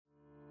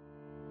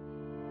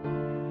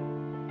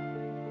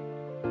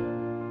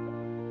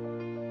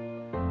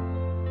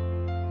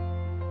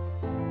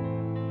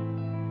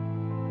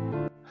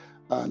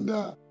And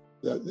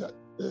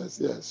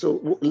yes.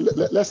 So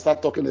let's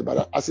start talking about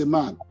that. As a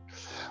man,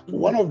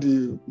 one of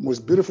the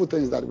most beautiful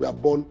things that we are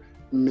born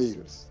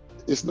males.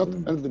 It's not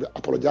anything to be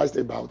apologized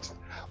about.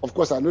 Of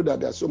course, I know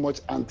that there's so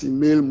much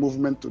anti-male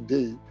movement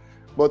today,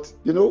 but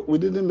we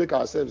didn't make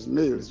ourselves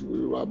males.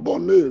 We were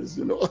born males.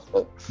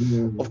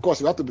 Of course,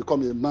 you have to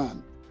become a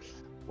man.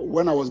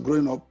 When I was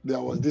growing up, there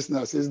was this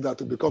that says that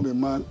to become a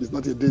man is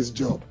not a day's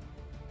job.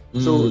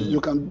 So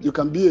you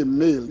can be a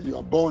male. You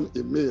are born a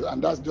male,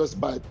 and that's just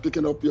by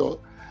picking up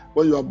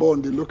when you are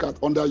born, they look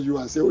at under you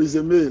and say, oh, he's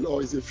a male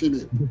or he's a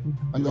female,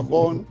 and you're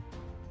born,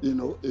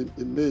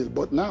 a male.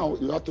 But now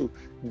you have to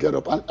get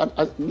up.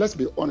 And let's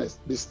be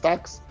honest, the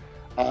stacks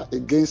are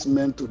against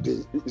men today.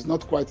 It's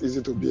not quite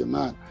easy to be a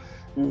man.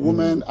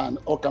 Women and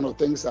all kind of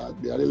things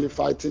they are really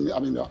fighting. I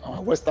mean,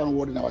 our Western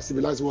world, in our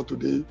civilized world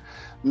today,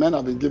 men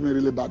have been given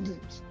really bad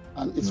names,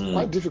 and it's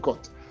quite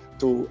difficult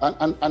to.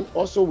 And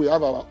also we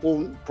have our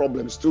own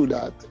problems too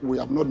that we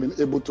have not been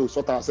able to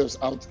sort ourselves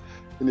out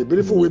in a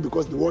beautiful way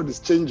because the world is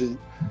changing,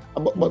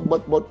 but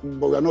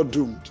we are not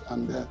doomed,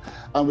 and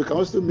we can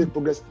also make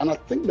progress. And I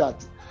think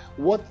that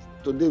what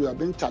today we are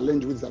being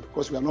challenged with is that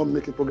because we are not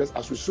making progress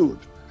as we should,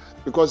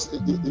 because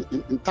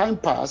in time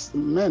past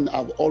men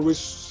have always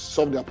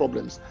solved their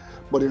problems,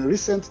 but in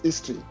recent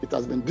history it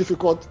has been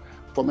difficult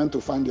for men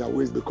to find their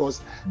ways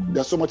because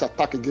there's so much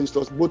attack against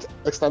us, both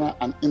external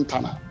and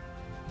internal,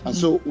 and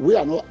so we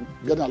are not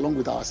getting along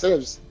with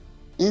ourselves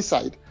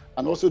inside.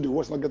 And also the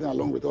world's not getting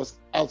along with us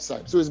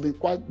outside. So it's been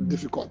quite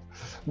difficult.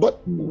 But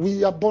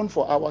we are born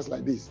for hours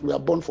like this. We are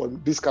born for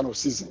this kind of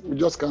season. We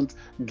just can't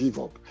give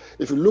up.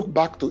 If you look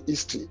back to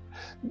history,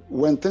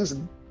 when things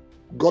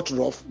got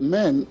rough,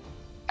 men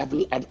have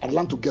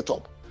learned to get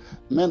up.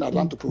 Men have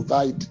learned to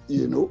provide,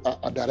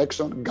 a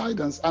direction,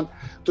 guidance. And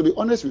to be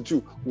honest with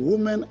you,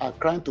 women are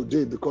crying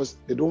today because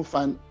they don't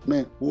find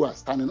men who are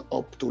standing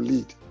up to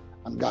lead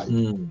and guide.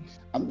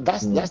 And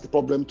that's the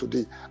problem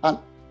today. And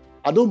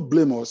I don't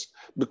blame us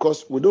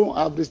because we don't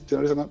have this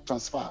generational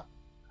transfer.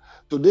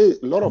 Today,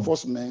 a lot of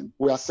us men,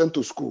 we are sent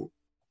to school.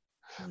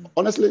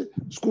 Honestly,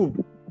 school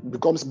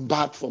becomes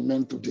bad for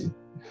men today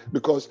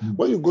because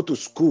when you go to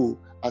school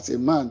as a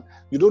man,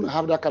 you don't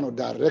have that kind of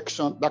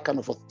direction, that kind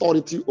of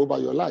authority over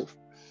your life.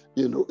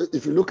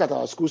 If you look at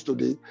our schools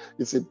today,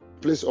 it's a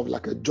place of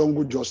like a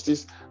jungle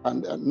justice,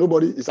 and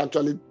nobody is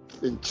actually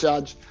in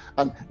charge.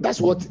 And that's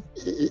what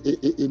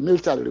a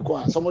military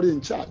requires, somebody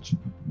in charge.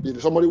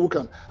 Somebody who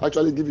can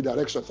actually give you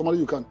direction, somebody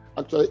you can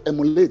actually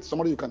emulate,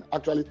 somebody you can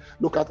actually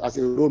look at as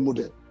a role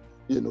model.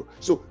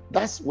 So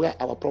that's where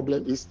our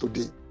problem is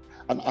today.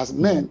 And as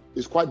men,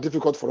 it's quite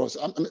difficult for us.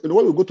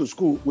 When we go to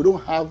school, we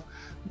don't have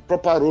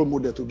proper role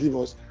model to give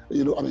us.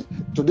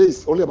 Today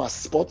is only about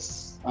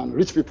sports and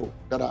rich people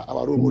that are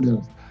our role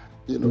models,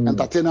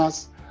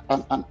 entertainers.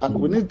 And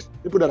we need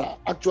people that are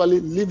actually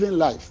living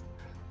life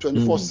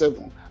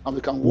 24/7, and we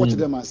can watch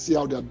them and see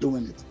how they're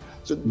doing it.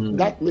 So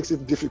that makes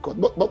it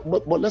difficult.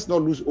 But let's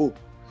not lose hope.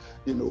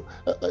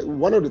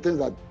 One of the things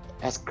that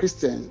as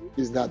Christians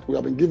is that we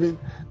have been given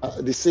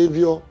the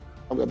Savior,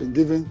 and we have been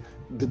given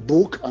the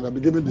book, and we have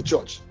been given the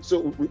church.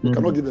 So we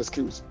cannot give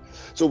excuse.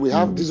 So we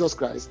have Jesus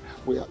Christ,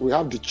 we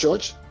have the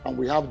church, and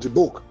we have the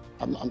book.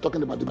 I'm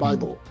talking about the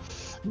Bible.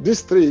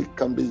 These three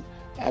can be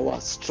our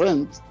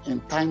strength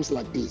in times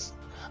like this.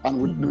 And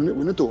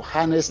we need to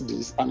harness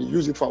this and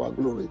use it for our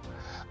glory.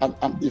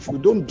 And if we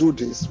don't do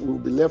this, we will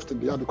be left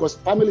behind because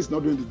family is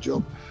not doing the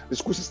job, the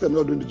school system is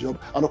not doing the job,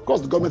 and of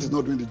course the government is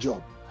not doing the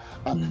job.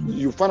 And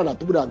you find out that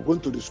people that are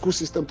going to the school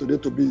system today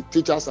to be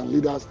teachers and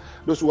leaders,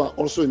 those who are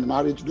also in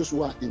marriage, those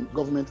who are in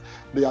government,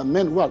 they are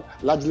men who are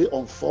largely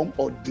unformed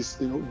or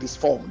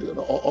disformed,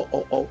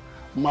 or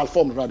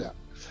malformed rather.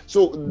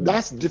 So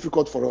that's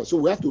difficult for us. So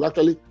we have to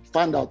actually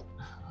find out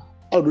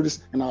how to do this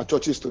in our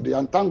churches today.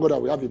 And thank God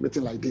that we have a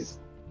meeting like this.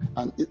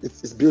 And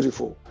it's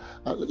beautiful.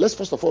 Let's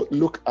first of all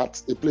look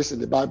at a place in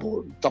the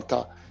Bible,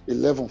 chapter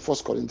 11, 1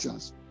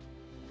 Corinthians.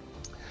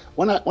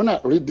 When I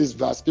read this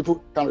verse,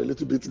 people can a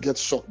little bit get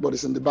shocked, but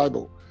it's in the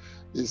Bible.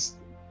 It's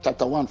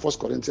chapter 1, 1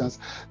 Corinthians.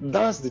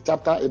 That's the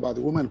chapter about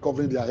the woman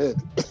covering their head.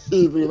 If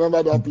you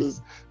remember that place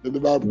in the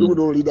Bible, people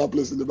don't read that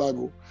place in the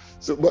Bible.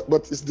 So,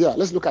 but it's there.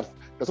 Let's look at.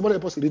 Can somebody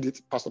help us read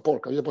it? Pastor Paul,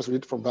 can you help us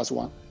read it from verse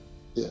 1?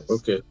 Yes.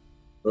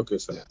 Okay,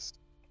 sir. Yes.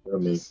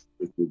 Let me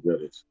quickly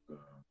get it.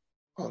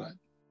 All right.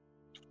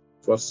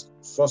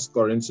 First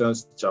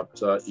Corinthians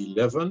chapter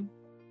 11.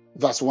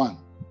 Verse 1.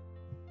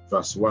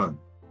 Verse 1.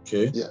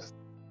 Okay. Yes.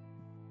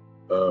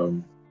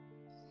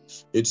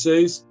 It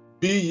says,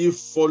 "Be ye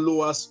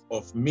followers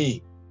of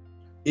me,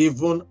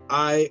 even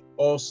as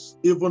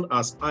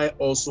I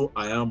also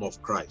am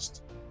of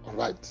Christ." All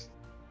right.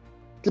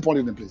 Keep on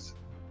reading, please.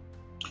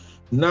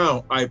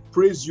 "Now I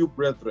praise you,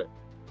 brethren,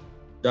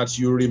 that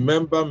you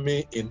remember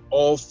me in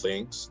all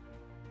things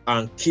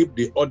and keep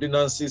the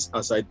ordinances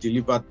as I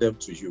delivered them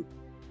to you.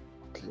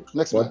 Okay.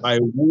 Next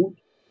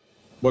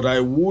But I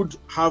would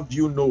have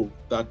you know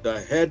that the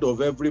head of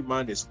every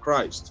man is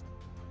Christ,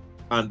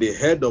 and the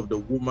head of the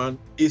woman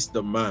is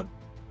the man,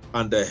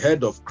 and the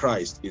head of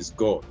Christ is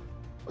God.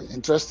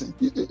 Interesting.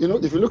 You know,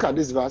 if you look at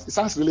this verse, it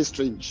sounds really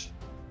strange.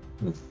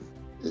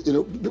 You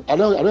know, I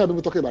don't have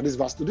people talking about this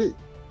verse today.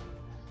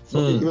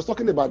 So he was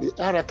talking about the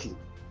hierarchy.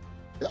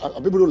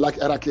 People don't like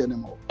hierarchy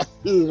anymore.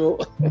 You know,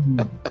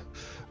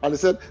 and he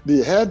said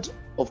the head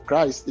of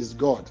Christ is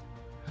God,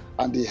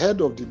 and the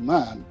head of the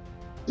man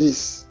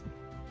is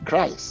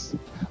Christ,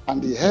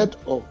 and the head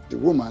of the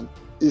woman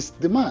is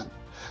the man.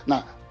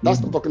 Now,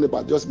 that's not talking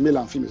about just male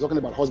and female, it's talking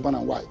about husband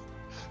and wife.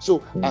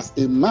 So as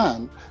a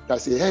man,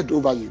 there's a head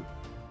over you.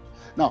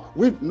 Now,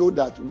 we know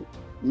that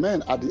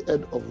men are the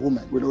head of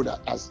women. We know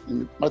that as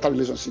in marital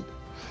relationship.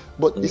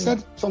 But he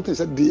said something, he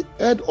said the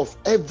head of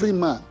every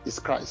man is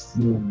Christ.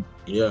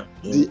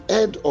 The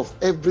head of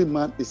every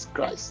man is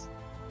Christ.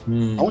 I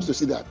want you to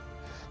see that.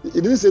 He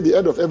didn't say the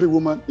head of every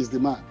woman is the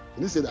man.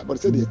 He didn't say that, but he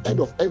said the head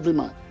of every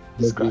man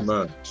is Christ.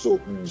 So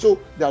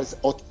there is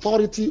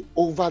authority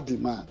over the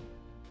man.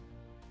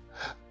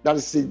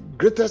 That's the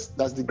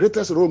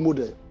greatest role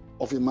model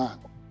of a man.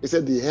 He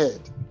said the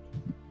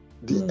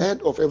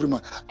head of every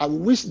man. I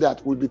wish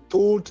that we'd be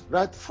told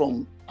right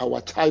from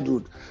our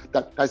childhood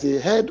that there's a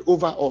head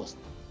over us,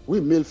 we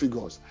male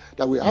figures,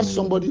 that we have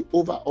somebody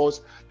over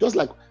us, just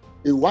like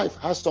a wife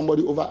has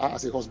somebody over her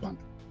as a husband.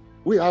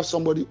 We have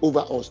somebody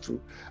over us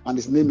too, and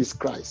his name is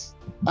Christ.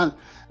 And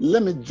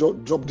let me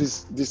drop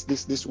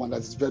this one that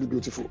is very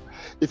beautiful.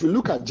 If you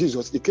look at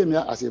Jesus, he came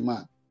here as a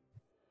man.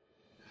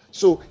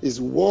 So he's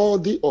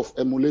worthy of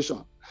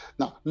emulation.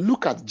 Now,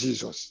 look at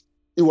Jesus.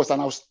 He was an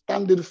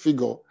outstanding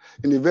figure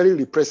in a very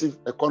repressive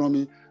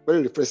economy,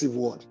 very repressive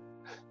world.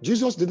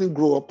 Jesus didn't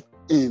grow up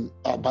in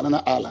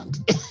Banana Island.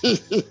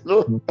 You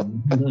know?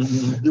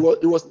 he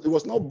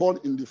was not born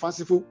in the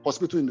fanciful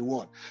hospital in the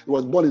world. He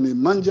was born in a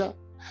manger.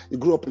 He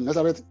grew up in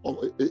Nazareth, a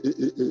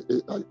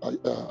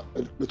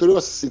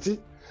notorious city,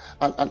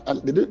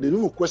 and they didn't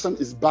even question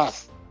his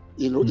birth.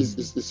 You know,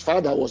 his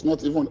father was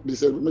not even, they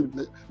said,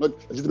 maybe not a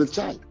legitimate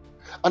child.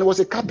 And he was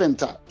a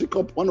carpenter, pick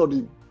up one of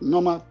the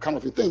normal kind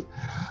of a thing.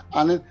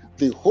 And then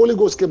the Holy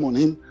Ghost came on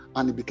him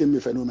and he became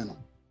a phenomenon.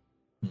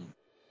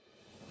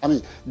 I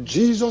mean,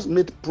 Jesus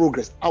made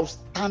progress,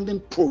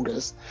 outstanding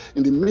progress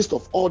in the midst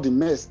of all the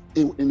mess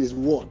in his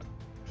world.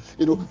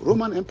 You know,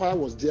 Roman Empire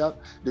was there.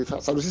 The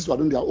Sadducees were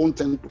doing their own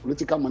thing,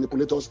 political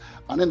manipulators.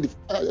 And then the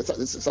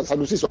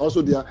Sadducees were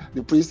also there,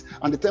 the priests.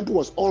 And the temple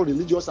was all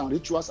religious and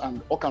rituals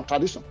and all kind of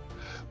tradition.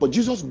 But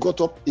Jesus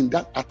got up in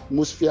that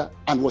atmosphere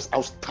and was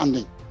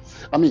outstanding.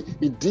 I mean,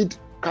 he did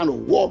kind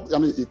of walk. I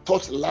mean, he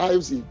touched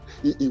lives. He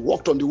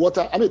walked on the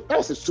water. I mean, that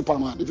was a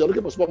Superman. If you're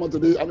looking for Superman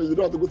today, I mean, you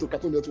don't have to go to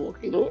Cartoon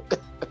Network, you know.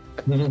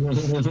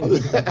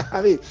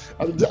 I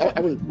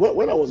mean,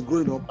 when I was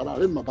growing up and I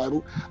read my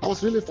Bible, I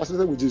was really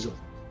fascinated with Jesus.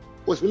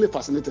 I was really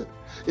fascinated.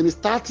 In his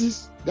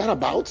 30s,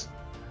 thereabouts,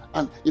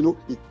 and you know,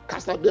 he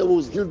cast out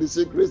devils, healed the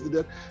sick, raised the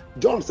dead.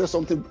 John said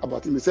something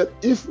about him. He said,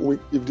 if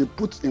they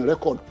put in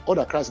record all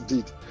that Christ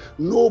did,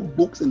 no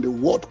books in the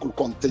world could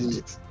contain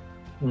it.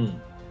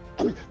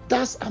 I mean,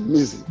 that's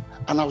amazing.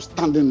 An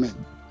outstanding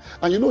man.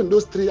 And you know, in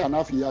those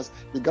 3.5 years,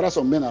 he gathered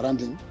some men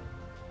around him,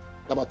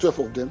 about 12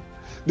 of them.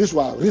 These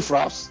were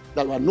riffraffs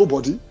that were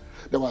nobody.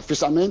 They were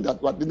fishermen they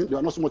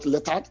were not so much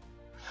lettered.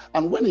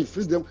 And when he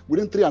freed them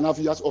within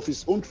 3.5 years of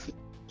his own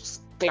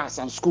class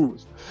and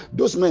schools,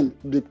 those men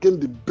became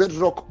the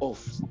bedrock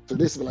of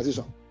today's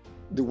civilization.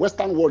 The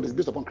Western world is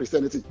based upon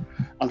Christianity.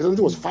 And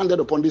Christianity was founded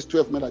upon these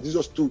 12 men that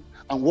Jesus took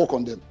and worked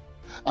on them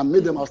and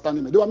made them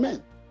outstanding men. They were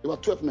men. They were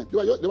 12 men. They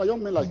were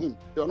young men like him.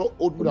 They were not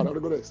old people that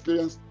had got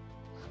experience.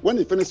 When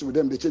he finished with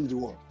them, they changed the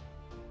world.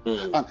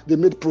 And they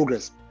made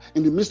progress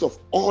in the midst of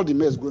all the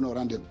mess going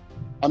around them.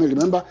 I mean,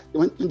 remember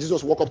when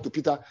Jesus walked up to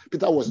Peter,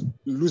 Peter was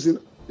losing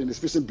in his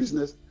fishing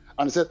business,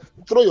 and he said,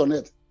 throw your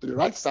net to the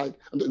right side,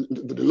 and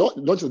to the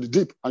launch of the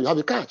deep, and you have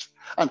a catch.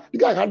 And the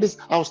guy had this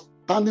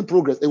outstanding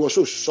progress. He was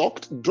so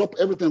shocked, dropped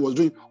everything he was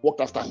doing, walked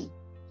after him.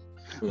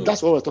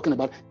 That's what we're talking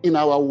about in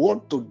our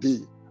world today.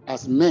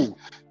 As men,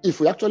 if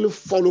we actually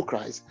follow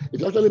Christ,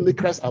 if we actually make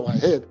Christ our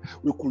head,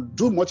 we could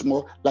do much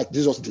more like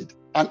Jesus did.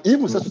 And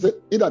even says to say,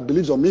 he that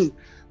believes on me,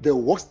 the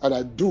works that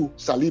I do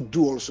shall he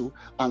do also,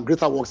 and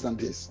greater works than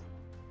this.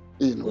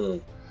 You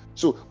know.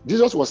 So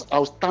Jesus was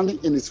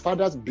outstanding in his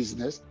Father's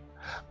business,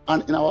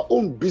 and in our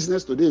own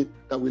business today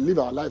that we live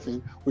our life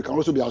in, we can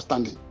also be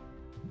outstanding.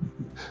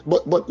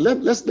 But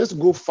let's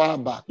go far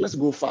back. Let's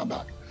go far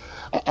back.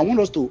 I want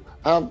us to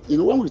have, you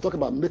know, when we talk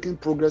about making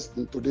progress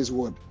in today's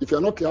world, if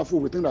you're not careful,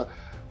 we think that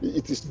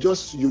it is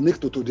just unique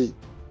to today.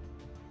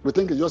 We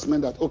think it just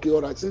meant that, okay,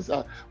 all right, since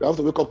we have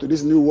to wake up to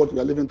this new world we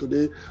are living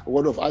today, a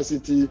world of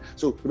ICT,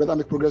 so we better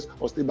make progress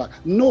or stay back.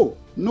 No.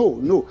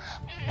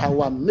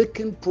 Our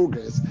making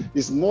progress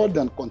is more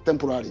than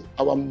contemporary.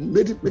 Our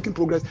making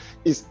progress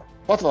is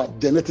part of our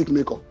genetic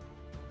makeup.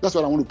 That's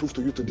what I want to prove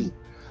to you today.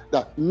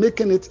 That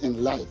making it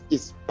in life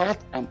is part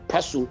and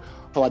parcel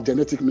of our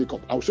genetic makeup.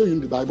 I'll show you in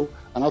the Bible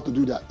and how to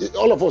do that.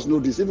 All of us know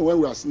this, even when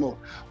we are small.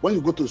 When you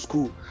go to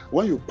school,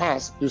 when you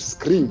pass, you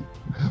scream.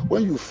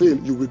 When you fail,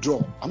 you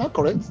withdraw. Am I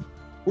correct?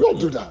 We all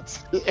do that.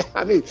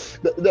 I mean,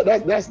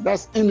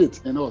 that's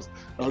innate in us.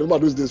 I remember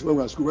those days when we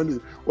were at school,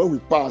 when we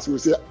pass, we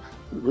say,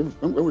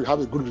 when we have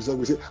a good result,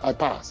 we say, I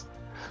pass.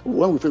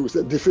 When we fail, we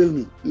say, they fail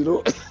me, you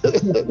know.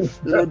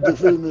 They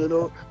fail me, you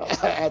know.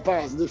 I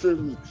pass, they fail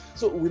me.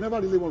 So we never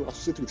really want to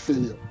associate with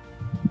failure,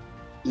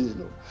 you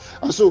know.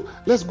 And so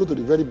let's go to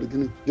the very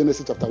beginning,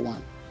 Genesis chapter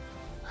 1,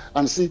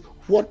 and see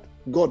what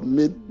God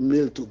made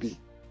male to be.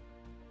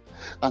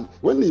 And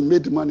when he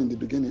made man in the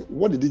beginning,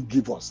 what did he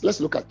give us? Let's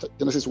look at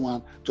Genesis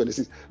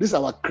 1:26. This is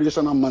our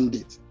creational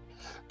mandate.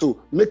 To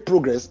make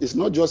progress is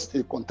not just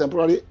a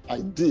contemporary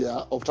idea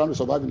of trying to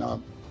survive in our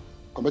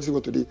competitive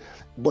world today,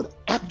 but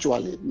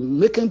actually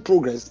making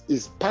progress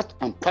is part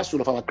and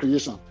parcel of our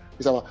creation.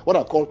 It's our what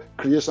I call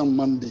creation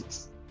mandate.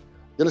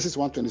 Genesis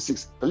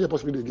 1:26. Can you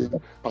possibly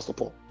again, Pastor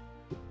Paul?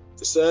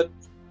 He said,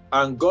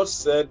 and God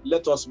said,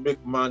 let us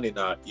make man in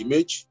our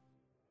image,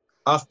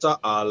 after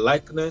our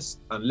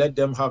likeness, and let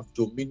them have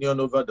dominion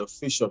over the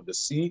fish of the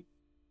sea,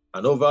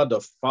 and over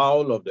the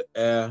fowl of the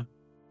air,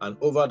 and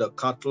over the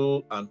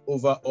cattle, and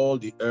over all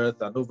the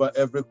earth, and over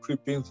every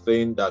creeping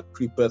thing that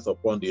creepeth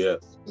upon the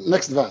earth.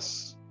 Next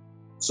verse.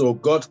 So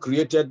God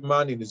created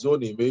man in his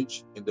own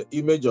image. In the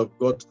image of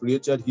God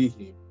created he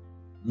him.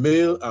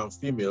 Male and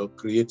female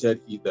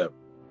created he them.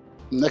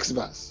 Next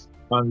verse.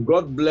 And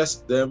God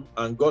blessed them,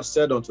 and God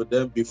said unto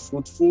them, be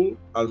fruitful,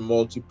 and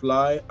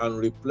multiply, and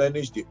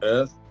replenish the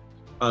earth,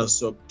 and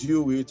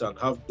subdue it, and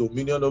have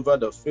dominion over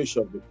the fish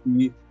of the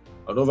sea,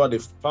 and over the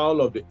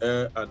fowl of the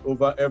air, and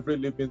over every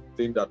living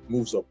thing that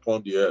moves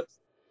upon the earth.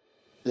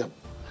 Yeah.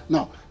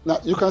 Now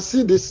you can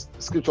see this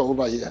scripture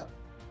over here.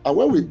 And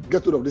when we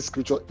get rid of this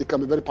scripture, it can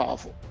be very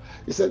powerful.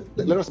 He said,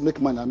 let us make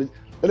man,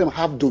 let them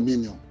have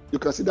dominion. You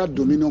can see that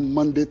dominion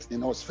mandate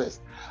in us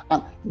first.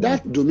 And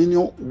that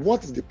dominion,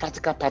 what is the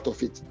practical part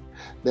of it?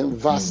 Then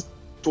verse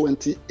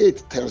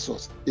 28 tells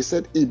us, he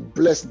said, he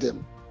blessed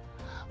them.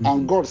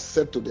 And God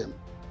said to them,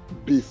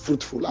 be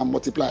fruitful and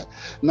multiply.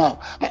 Now,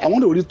 I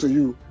want to read to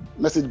you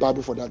Message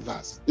Bible for that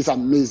verse. It's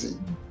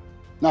amazing.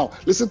 Now,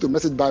 listen to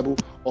Message Bible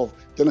of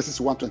Genesis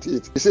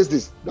 1:28. It says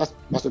this, that's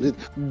verse 28.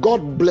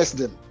 God blessed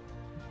them.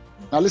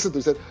 Now listen to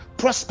it. It said,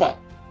 prosper.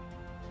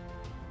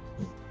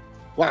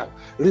 Wow.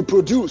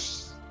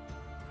 Reproduce.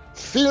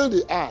 Fill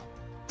the earth.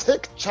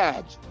 Take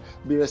charge.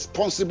 Be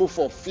responsible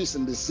for fish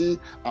in the sea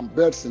and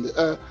birds in the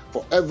air,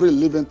 for every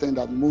living thing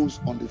that moves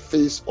on the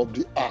face of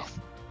the earth.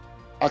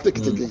 I'll take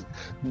it again.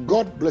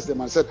 God blessed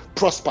them and said,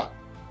 prosper.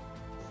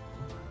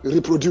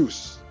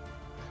 Reproduce.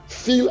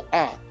 Fill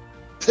earth.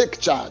 Take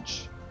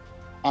charge.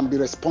 And be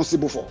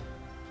responsible for.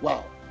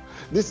 Wow.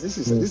 This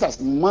is as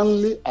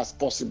manly as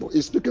possible.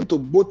 He's speaking to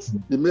both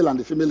the male and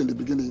the female in the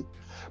beginning.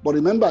 But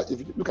remember, if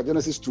you look at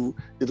Genesis 2,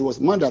 it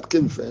was man that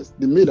came first,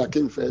 the male that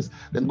came first,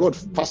 then God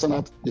fashioned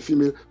out the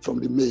female from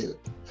the male.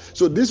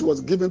 So this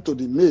was given to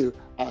the male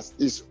as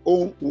his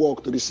own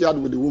work to be shared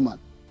with the woman.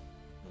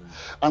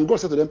 And God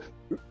said to them,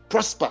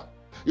 prosper.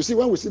 You see,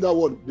 when we see that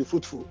word, be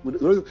fruitful,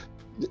 the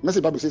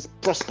Message Bible says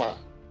prosper.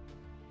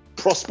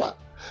 Prosper.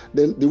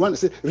 Then the one that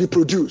says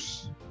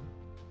reproduce.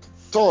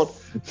 Third,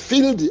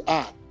 fill the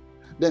earth.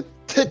 Then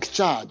take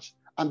charge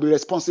and be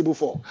responsible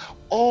for.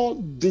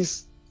 All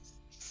these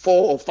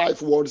 4 or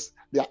 5 words,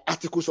 they are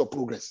articles of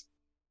progress.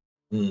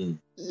 You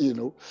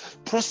know,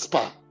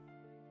 prosper,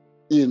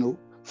 you know,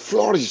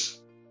 flourish,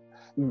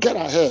 get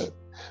ahead,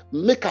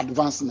 make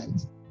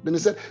advancement. Then he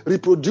said,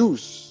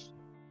 reproduce.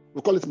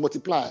 We call it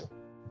multiply.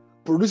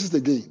 Produce it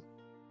again.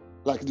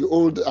 Like the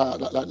old,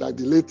 like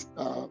the late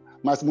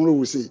Master Monroe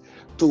would say,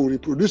 to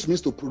reproduce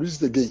means to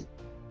produce it again.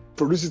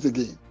 Produce it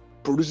again.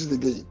 Produce it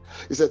again.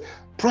 He said,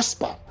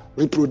 prosper,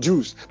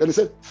 reproduce. Then he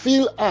said,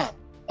 fill up.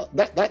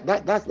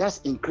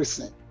 That's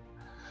increasing.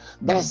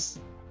 That's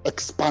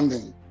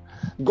expanding.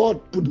 God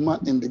put man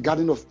in the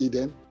Garden of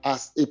Eden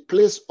as a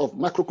place of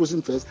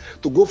microcosm first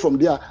to go from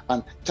there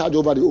and charge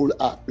over the whole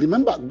earth.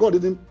 Remember, God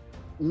didn't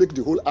make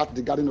the whole earth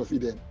the Garden of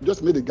Eden. He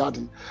just made a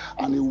garden,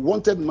 and he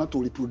wanted man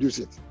to reproduce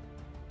it.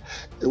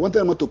 He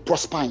wanted man to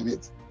prosper in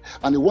it.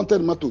 And he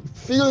wanted man to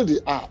fill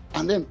the earth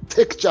and then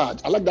take charge.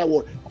 I like that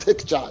word,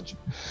 take charge.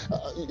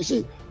 You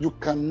see, you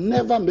can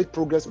never make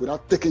progress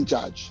without taking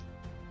charge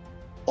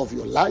of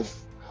your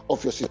life,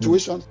 of your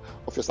situations,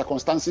 of your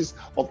circumstances,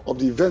 of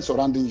the events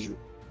surrounding you.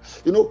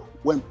 You know,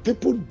 when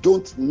people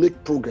don't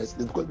make progress,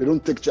 it's because they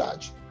don't take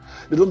charge.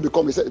 They don't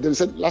become, they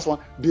said, last one,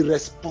 be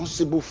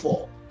responsible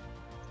for.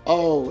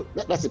 Oh,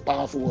 that's a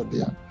powerful word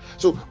there.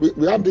 So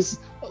we have these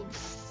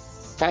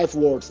 5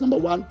 words. Number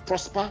 1,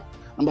 prosper.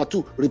 Number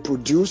 2,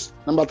 reproduce.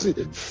 Number 3,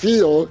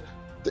 fill.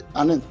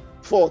 And then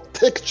 4,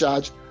 take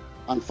charge.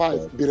 And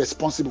 5, be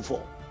responsible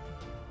for.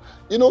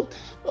 You know,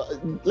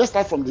 let's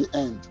start from the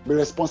end. Be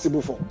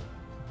responsible for.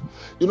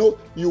 You know,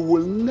 you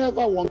will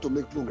never want to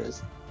make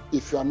progress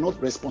if you are not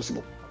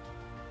responsible.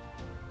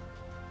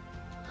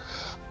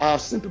 I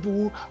have seen people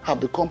who have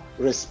become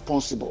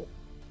responsible.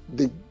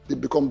 They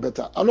become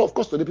better. And of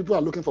course, today people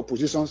are looking for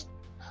positions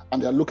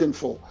and they are looking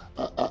for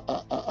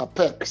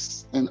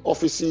perks in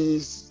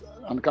offices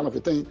and kind of a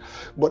thing.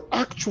 But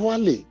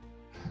actually,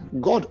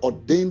 God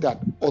ordained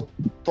that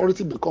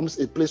authority becomes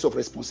a place of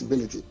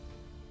responsibility.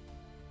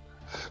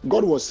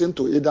 God was saying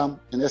to Adam,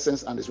 in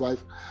essence, and his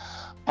wife,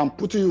 I'm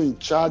putting you in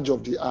charge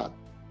of the earth.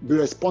 Be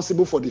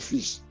responsible for the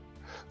fish,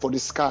 for the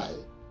sky,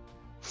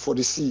 for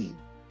the sea,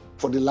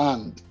 for the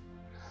land.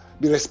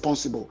 Be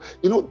responsible.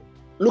 You know,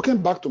 looking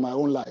back to my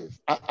own life,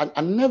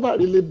 I never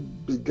really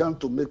began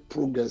to make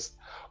progress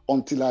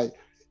until I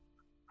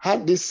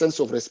had this sense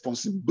of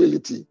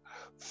responsibility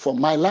for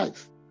my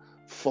life,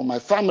 for my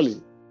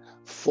family,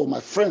 for my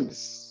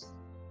friends,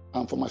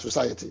 and for my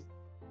society.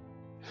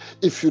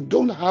 If you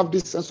don't have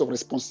this sense of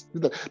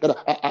responsibility,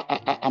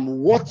 that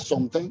I'm worth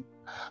something,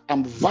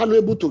 I'm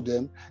valuable to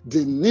them,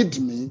 they need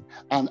me,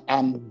 and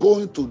I'm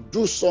going to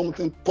do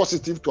something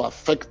positive to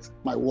affect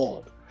my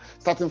world,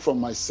 starting from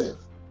myself.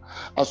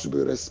 I should be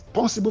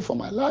responsible for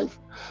my life,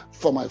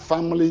 for my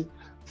family,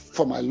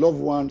 for my loved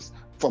ones,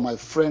 for my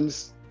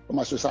friends, for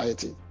my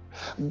society.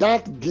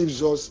 That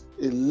gives us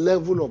a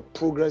level of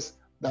progress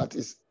that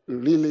is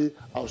really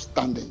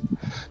outstanding.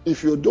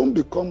 If you don't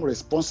become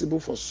responsible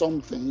for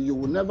something, you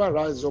will never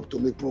rise up to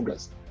make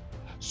progress.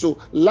 So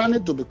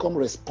learning to become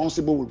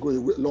responsible will go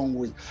a long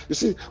way. You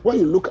see, when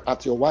you look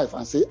at your wife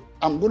and say,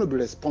 I'm going to be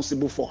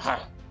responsible for her,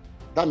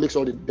 that makes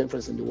all the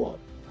difference in the world.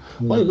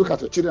 When you look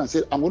at your children and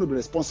say, I'm going to be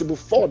responsible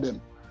for them,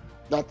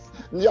 that,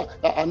 yeah,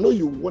 I know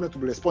you wanted to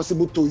be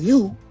responsible to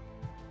you,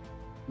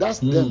 that's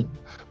them.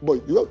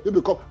 But you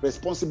become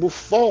responsible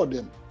for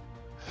them.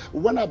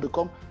 When I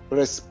become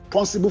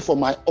responsible for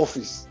my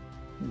office,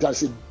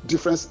 there's a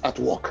difference at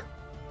work.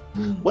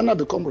 When I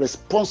become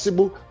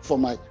responsible for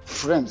my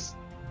friends,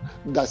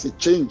 there's a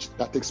change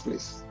that takes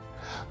place.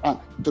 And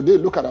today,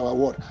 look at our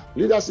world.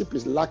 Leadership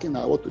is lacking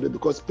our world today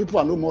because people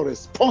are no more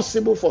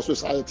responsible for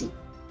society.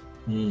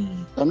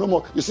 They're no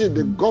more. You see,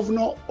 the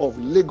governor of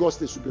Lagos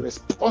State should be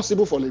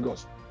responsible for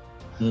Lagos.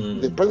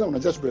 The president of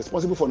Nigeria should be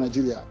responsible for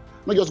Nigeria.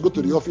 Not just go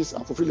to the office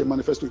and fulfill a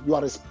manifesto. You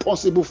are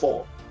responsible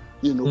for.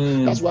 You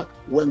know, that's why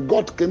when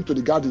God came to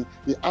the garden,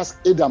 he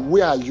asked Adam,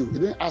 where are you? He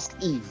didn't ask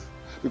Eve,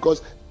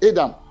 because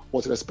Adam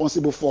was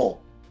responsible for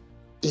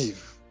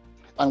Eve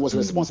and was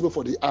responsible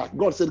for the earth.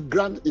 God said,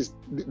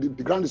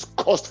 the ground is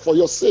cursed for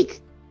your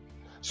sake.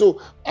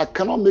 So I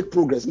cannot make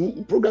progress.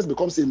 Progress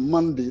becomes a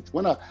mandate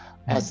when I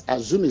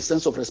assume a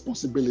sense of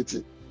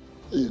responsibility.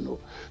 You know,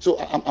 so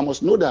I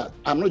must know that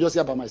I'm not just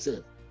here by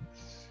myself.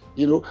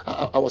 You know,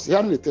 I was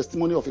hearing the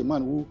testimony of a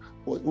man who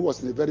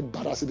was in a very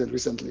bad accident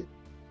recently.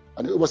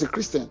 And it was a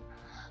Christian.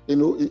 You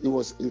know, he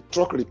was a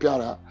truck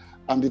repairer,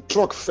 and the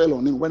truck fell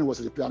on him when he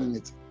was repairing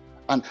it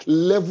and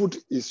leveled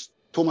his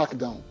stomach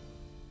down.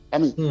 I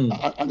mean,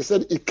 and they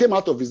said it came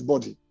out of his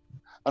body.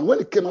 And when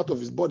it came out of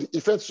his body,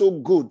 he felt so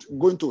good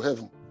going to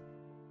heaven.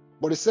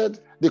 But he said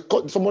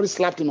somebody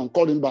slapped him and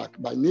called him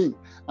back by name,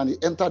 and he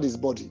entered his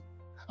body.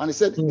 And he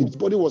said his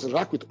body was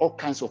racked with all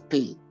kinds of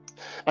pain.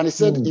 And he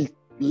said he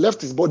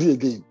left his body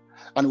again,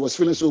 and he was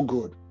feeling so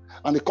good.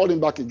 And they called him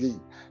back again.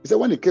 He said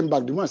when he came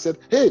back, the man said,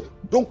 hey,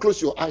 don't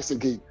close your eyes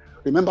again.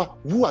 Remember,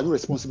 who are you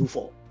responsible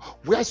for?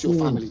 Where's your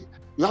family?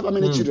 You have how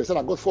many children? He said,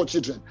 I've got 4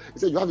 children. He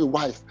said, you have a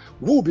wife.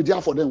 Who will be there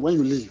for them when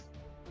you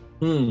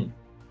leave?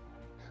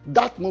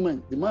 That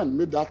moment, the man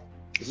made that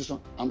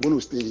decision, I'm going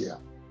to stay here.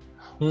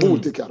 Who will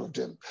take care of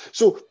them?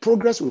 So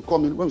progress will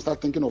come in when we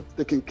start thinking of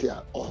taking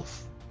care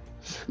of.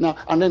 Now,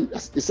 and then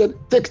he said,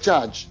 take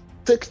charge.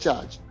 Take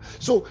charge.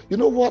 So, you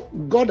know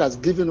what? God has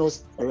given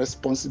us a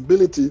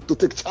responsibility to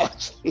take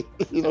charge.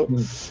 You know,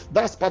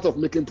 that's part of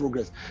making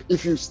progress.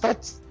 If you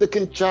start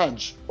taking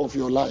charge of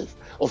your life,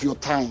 of your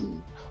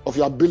time, of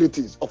your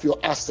abilities, of your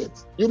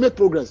assets, you make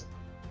progress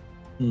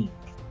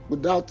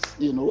without,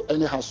 you know,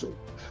 any hassle.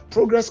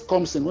 Progress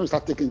comes in when you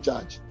start taking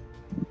charge.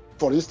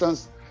 For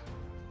instance,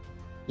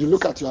 you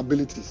look at your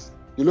abilities,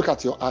 you look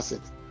at your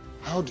assets.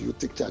 How do you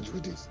take charge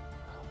with this?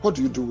 What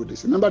do you do with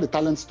this? Remember the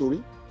talent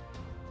story?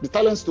 The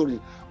talent story,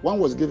 one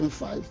was given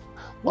 5,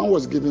 one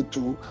was given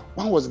 2,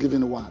 one was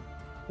given 1.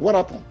 What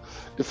happened?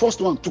 The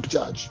first one took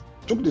charge,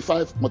 took the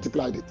 5,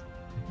 multiplied it.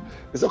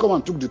 The second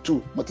one took the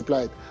 2,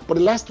 multiplied it. But the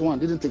last one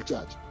didn't take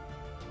charge.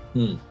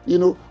 You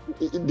know,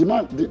 the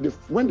man,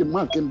 when the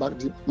man came back,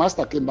 the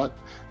master came back,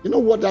 you know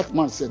what that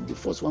man said? The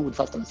first one with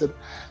 5 times said,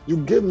 you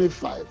gave me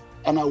 5,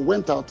 and I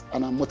went out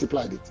and I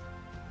multiplied it.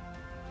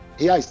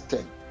 Here is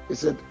 10. He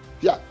said,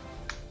 yeah,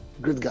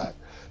 great guy.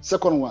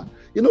 Second one,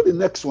 you know the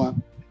next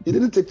one, he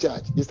didn't take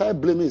charge. He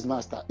started blaming his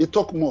master. He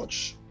talked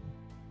much.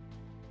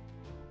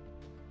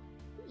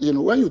 You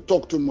know, when you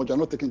talk too much, you're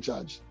not taking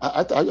charge. I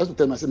have to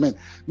tell myself,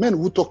 men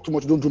who talk too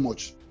much don't do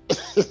much.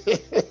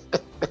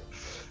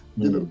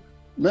 You know,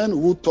 men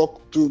who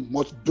talk too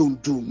much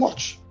don't do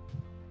much.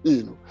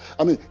 You know,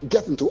 I mean,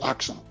 get into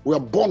action. We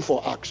are born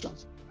for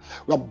actions.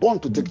 We are born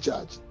to take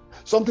charge.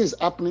 Something is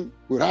happening,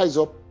 we rise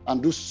up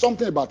and do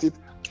something about it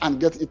and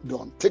get it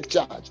done. Take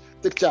charge,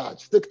 take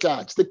charge, take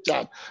charge, take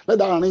charge. Let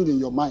that ring in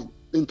your mind.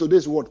 In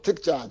today's world,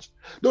 take charge.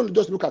 Don't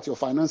just look at your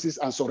finances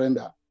and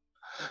surrender.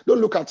 Don't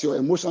look at your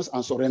emotions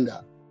and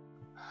surrender.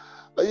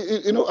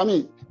 You know, I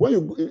mean, when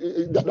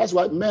you, that's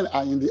why men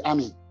are in the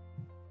army.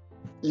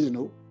 You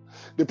know,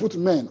 they put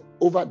men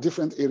over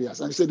different areas,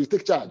 and you said you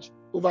take charge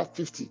over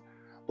 50,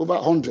 over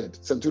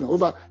 100 centurion,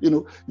 over, you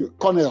know,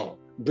 colonel,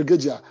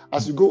 brigadier.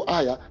 As you go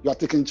higher, you are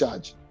taking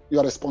charge. You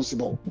are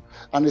responsible.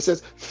 And it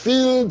says,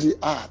 fill the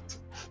earth.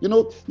 You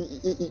know,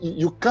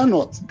 you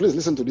cannot, please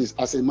listen to this,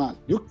 as a man,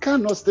 you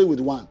cannot stay with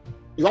one.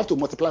 You have to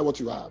multiply what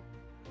you have.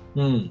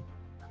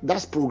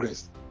 That's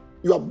progress.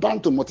 You are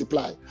bound to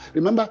multiply.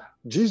 Remember,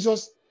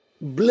 Jesus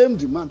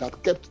blamed the man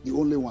that kept the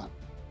only one.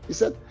 He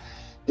said,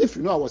 if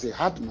you know I was a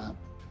hard man,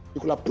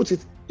 you could have put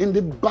it in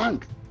the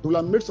bank. You would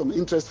have made some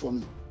interest for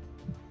me.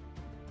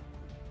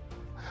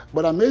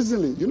 But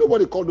amazingly, you know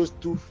what he called those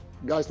two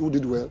guys who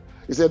did well?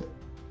 He said,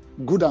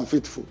 good and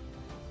faithful.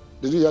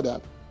 Did you hear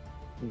that?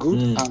 Good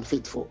and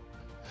faithful.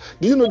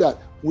 Do you know that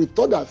we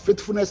thought that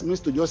faithfulness means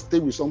to just stay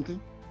with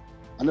something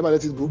and never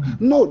let it go?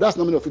 No, that's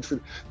not meaning of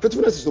faithfulness.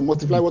 Faithfulness is to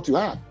multiply what you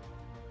have.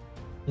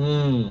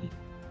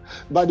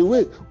 By the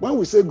way, when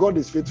we say God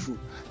is faithful,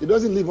 He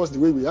doesn't leave us the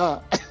way we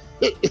are.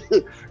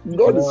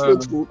 God is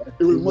faithful.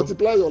 He will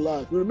multiply your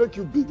life. He will make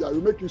you bigger. He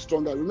will make you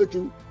stronger. He will make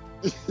you,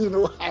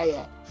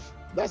 higher.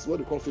 That's what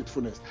we call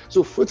faithfulness.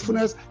 So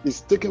faithfulness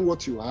is taking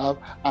what you have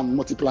and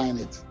multiplying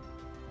it.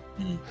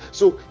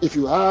 So if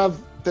you have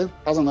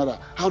 10,000 naira,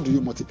 how do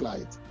you multiply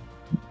it?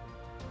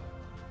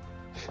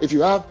 If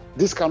you have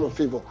this kind of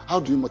favor, how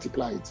do you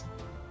multiply it?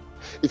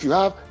 If you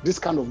have this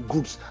kind of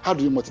goods, how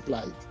do you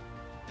multiply it?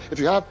 If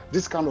you have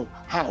this kind of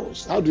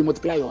house, how do you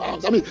multiply your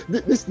house? I mean,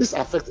 this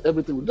affects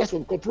everything. That's what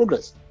we call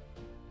progress.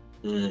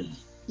 And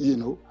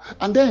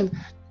then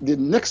the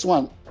next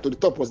one to the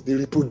top was the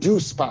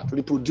reproduce part.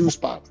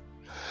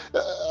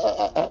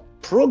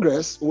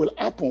 Progress will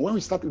happen when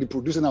we start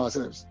reproducing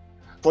ourselves.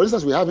 For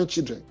instance, we're having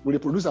children. We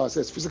reproduce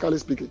ourselves, physically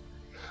speaking.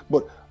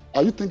 But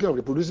are you thinking of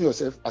reproducing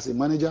yourself as a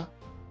manager?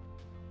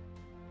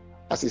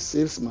 As a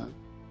salesman?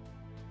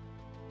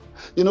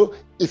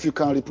 If you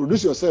can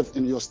reproduce yourself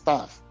in your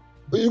staff,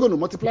 you're going to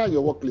multiply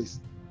your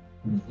workplace.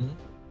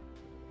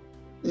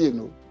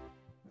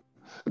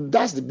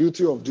 That's the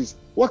beauty of this.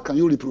 What can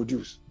you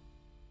reproduce?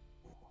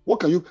 What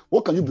can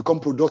you become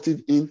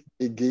productive in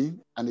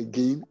again and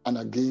again and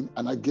again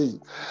and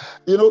again?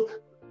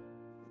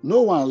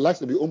 No one likes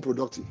to be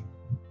unproductive.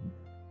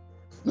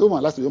 No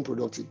one likes to be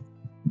unproductive.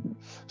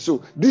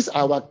 So this is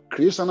our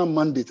creational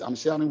mandate I'm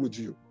sharing with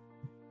you.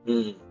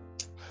 This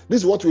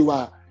is what we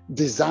were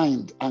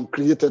designed and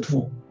created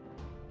for.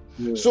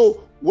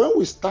 So when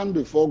we stand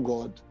before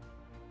God,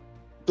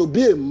 to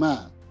be a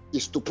man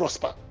is to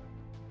prosper.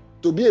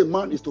 To be a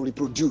man is to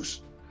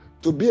reproduce.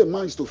 To be a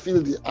man is to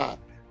fill the earth.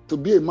 To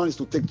be a man is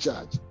to take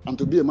charge. And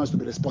to be a man is to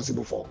be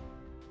responsible for.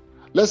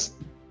 Let's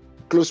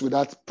close with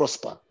that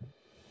prosper.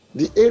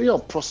 The area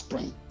of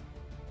prospering.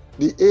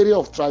 The area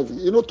of thriving.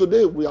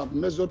 Today we have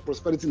measured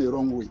prosperity in the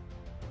wrong way.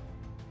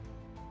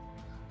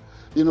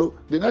 The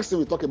next thing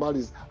we talk about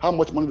is how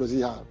much money does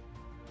he have?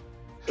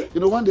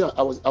 One day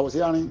I was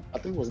hearing, I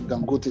think it was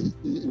Dangote,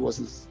 it was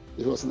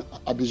in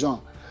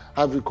Abidjan,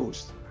 Ivory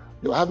Coast.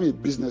 They were having a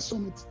business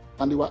summit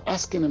and they were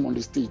asking him on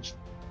the stage.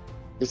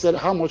 He said,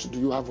 how much do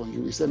you have on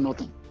you? He said,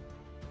 nothing.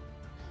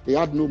 He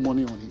had no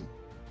money on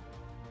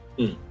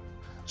him.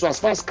 So as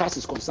far as cash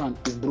is concerned,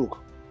 he's broke.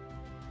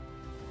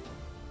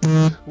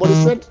 But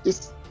he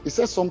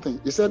said something.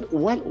 He said,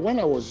 when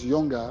I was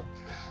younger,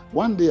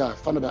 one day I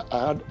found out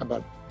I had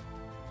about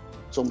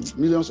some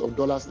millions of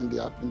dollars in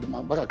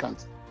my bank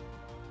account.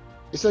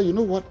 He said, you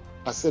know what?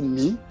 I said,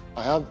 me,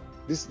 I have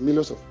these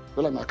millions of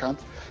dollars in my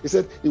account. He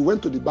said he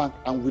went to the bank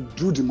and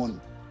withdrew the money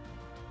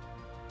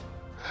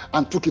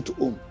and took it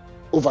home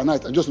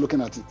overnight and just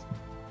looking at it.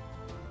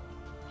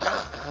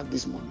 I have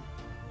this money.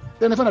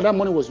 Then I found out that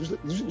money was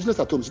useless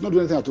at home. It's not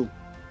doing anything at home.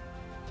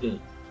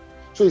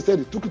 So he said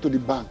he took it to the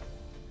bank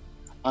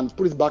and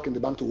put it back in the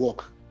bank to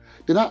work.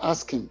 Then I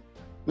asked him,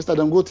 Mr.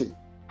 Dangote,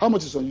 how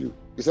much is on you?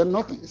 He said,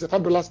 nothing. He said,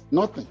 $5,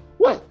 nothing.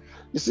 Why?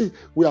 You see,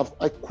 we have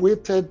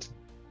equated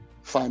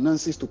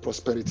finances to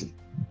prosperity.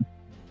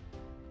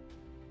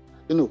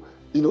 In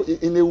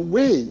a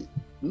way,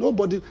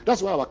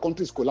 that's why our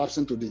country is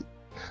collapsing today.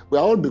 We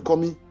are all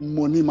becoming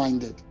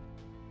money-minded.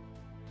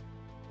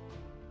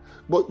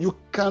 But you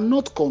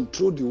cannot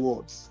control the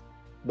words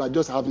by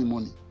just having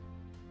money.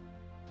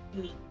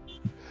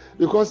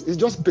 Because it's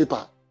just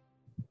paper.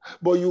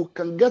 But you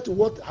can get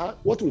what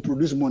will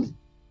produce money.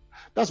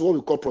 That's what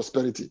we call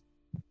prosperity.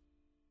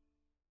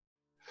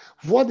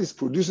 What is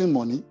producing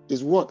money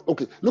is what?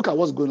 Okay, look at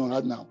what's going on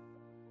right now.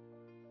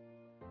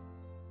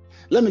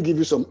 Let me give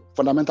you some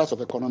fundamentals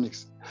of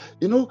economics.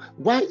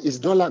 Why is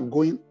dollar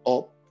going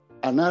up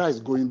and naira is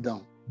going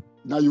down?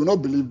 Now, you will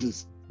not believe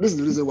this. This is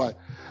the reason why.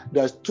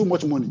 There's too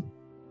much money,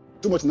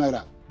 too much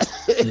naira.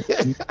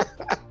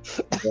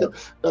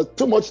 There's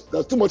too much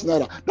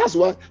naira. That's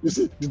why you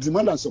see the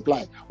demand and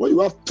supply. When you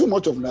have too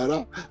much of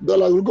naira,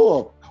 dollar will go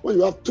up. When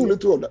you have too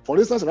little of that, for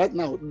instance, right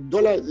now,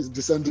 dollar is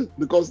descending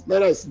because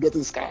naira is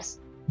getting scarce.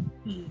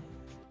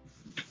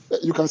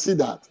 You can see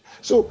that.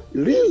 So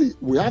really,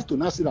 we have to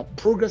now see that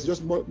progress is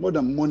just more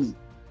than money.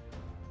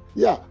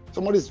 Yeah,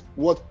 somebody is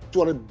worth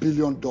 $200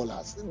 billion.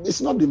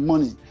 It's not the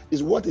money.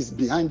 It's what is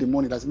behind the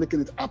money that's making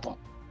it happen.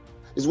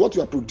 It's what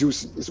you are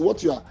producing. It's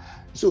what you are.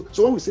 So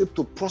when we say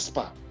to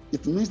prosper,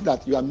 it means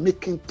that you are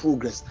making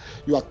progress.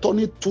 You are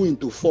turning 2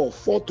 into 4,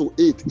 4 to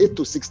 8, 8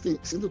 to 16,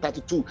 16 to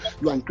 32.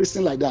 You are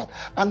increasing like that.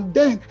 And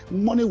then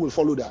money will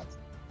follow that.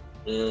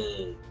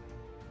 You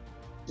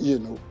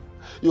know,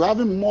 you're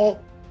having more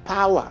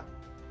power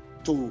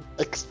to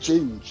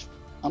exchange,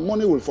 and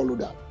money will follow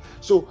that.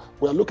 So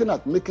we are looking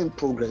at making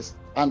progress.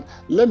 And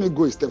let me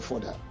go a step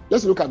further.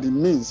 Let's look at the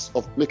means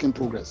of making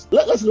progress.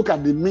 Let's look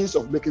at the means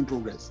of making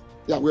progress.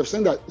 Yeah, we have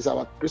seen that it's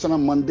our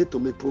Christian mandate to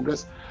make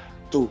progress,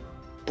 to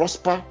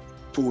prosper,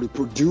 to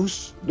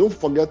reproduce. Don't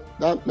forget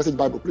that Message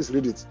Bible. Please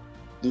read it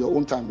in your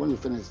own time when you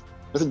finish.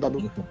 Message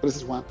Bible,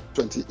 Genesis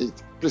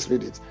 1:28. Please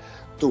read it.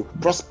 To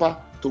prosper,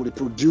 to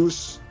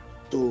reproduce,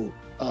 to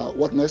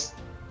whatness,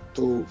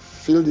 to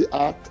fill the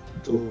earth,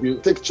 to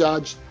take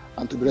charge,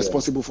 and to be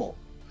responsible for.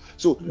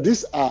 So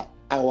these are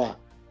our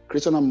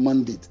Christian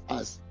mandate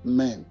as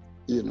men,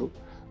 you know.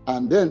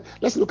 And then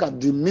let's look at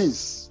the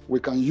means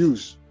we can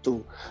use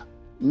to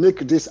make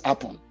this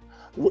happen.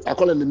 I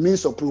call it the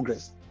means of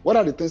progress. What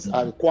are the things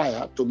I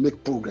require to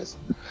make progress?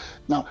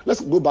 Now,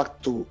 let's go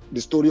back to the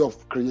story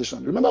of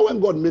creation. Remember when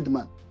God made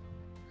man?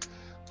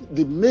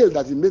 The male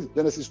that he made in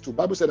Genesis 2,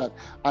 Bible said that,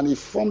 and he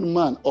formed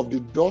man of the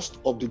dust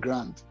of the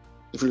ground,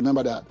 if you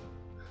remember that.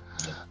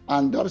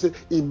 And the Bible said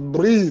he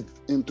breathed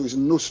into his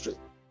nostril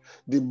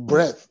the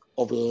breath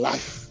of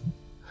life,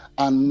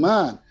 and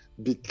man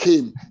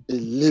became a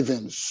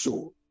living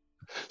soul.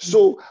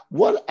 So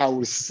what I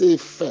will say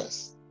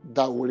first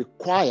that will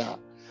require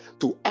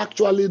to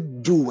actually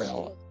do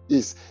well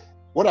is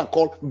what I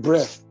call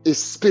breath, a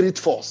spirit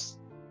force.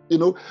 You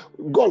know,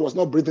 God was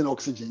not breathing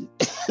oxygen.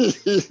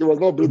 He was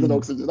not breathing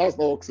oxygen. That's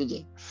not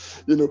oxygen.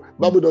 You know,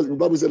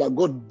 Bible said that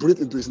God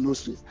breathed into his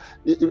nostrils.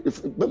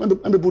 When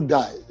people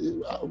die,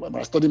 when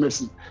I study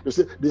medicine, they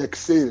say they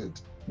exhaled.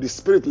 The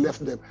spirit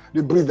left them.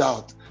 They breathed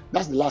out.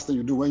 That's the last thing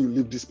you do when you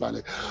leave this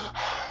planet.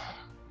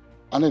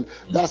 And then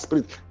that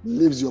spirit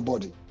leaves your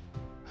body.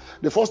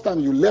 The first time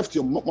you left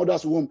your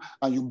mother's womb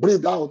and you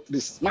breathed out, they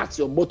smacked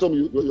your bottom,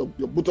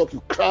 your buttock,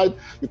 you cried,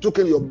 you took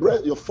in your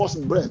breath, your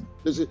first breath.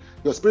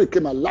 Your spirit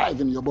came alive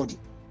in your body.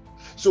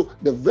 So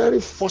the very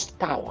first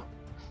power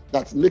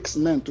that makes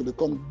men to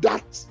become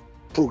that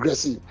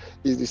progressive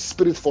is the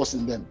spirit force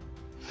in them.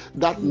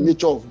 That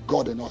nature of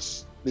God in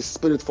us, the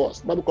spirit force.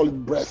 The Bible calls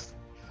it breath,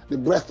 the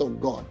breath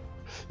of God.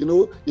 You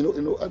know,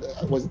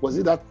 was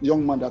it that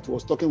young man that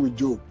was talking with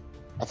Job?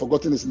 I've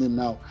forgotten his name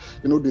now.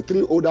 You know, the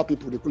three older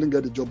people, they couldn't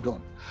get the job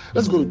done.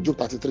 Let's go to Job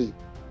 33.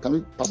 Can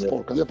we pass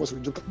Paul? Can you help us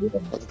with Job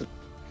 33?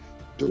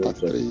 Job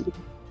 33.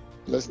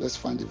 Let's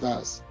find the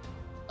verse.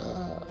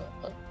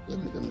 Let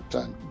me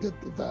try and get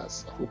the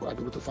verse. I hope I'll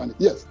be able to find it.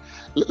 Yes.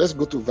 Let's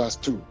go to verse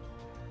 2.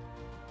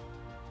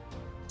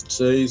 It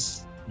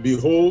says,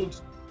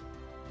 behold,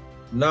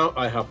 now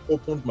I have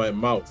opened my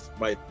mouth.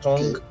 My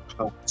tongue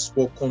hath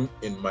spoken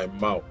in my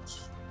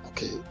mouth.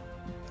 Okay.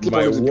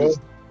 My word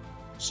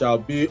shall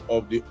be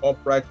of the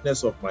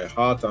uprightness of my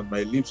heart, and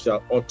my lips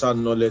shall utter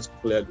knowledge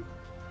clearly.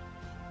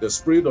 The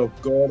Spirit of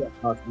God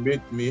hath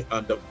made me,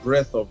 and the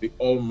breath of the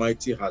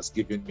Almighty has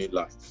given me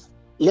life.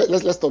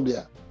 Let's stop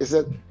there. It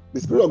said,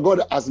 the Spirit of God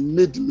has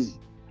made me,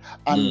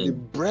 and the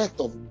breath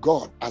of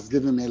God has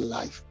given me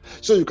life.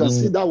 So you can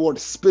see that word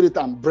spirit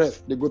and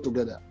breath, they go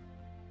together.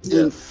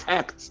 Yeah. In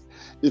fact,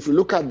 if you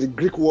look at the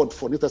Greek word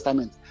for New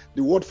Testament,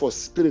 the word for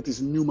spirit is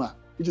pneuma,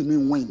 which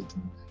means wind.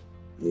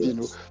 Yes. You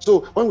know, so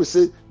when we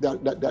say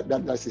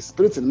that there's a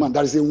spirit in man,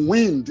 there is a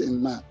wind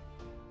in man.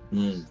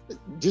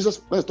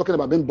 Jesus, when he's talking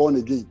about being born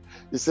again,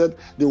 he said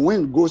the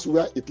wind goes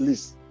where it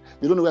leads.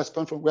 You don't know where it's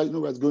come from, where you know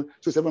where it's going.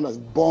 So it's everyone that's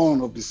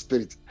born of the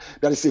Spirit.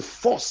 There is a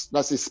force,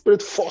 that's a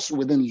spirit force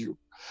within you.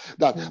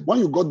 That when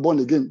you got born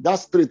again, that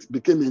spirit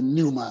became a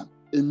new man,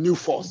 a new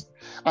force.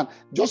 And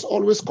just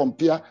always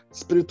compare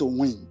spirit to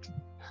wind.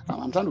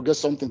 I'm trying to get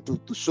something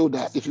to show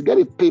that if you get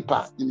a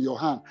paper in your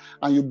hand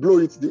and you blow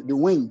it, the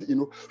wind, you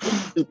know,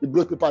 it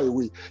blows paper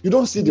away. You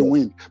don't see the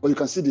wind, but you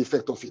can see the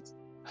effect of it.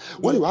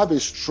 When you have a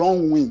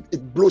strong wind,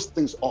 it blows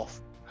things off.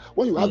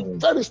 When you have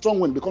very strong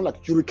wind, it becomes like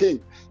a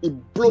hurricane.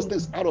 It blows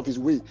things out of his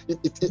way.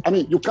 I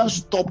mean, you can't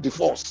stop the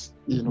force,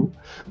 you know.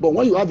 But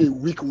when you have a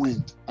weak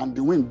wind and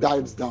the wind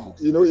dies down,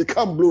 you know, it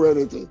can't blow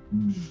anything.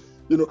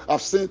 You know,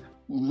 I've seen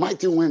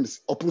mighty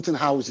winds uprooting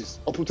houses,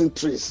 uprooting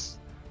trees,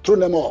 throwing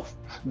them off,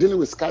 dealing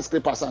with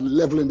skyscrapers and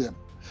leveling them.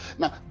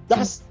 Now,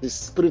 that's the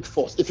spirit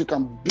force. If you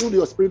can build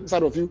your spirit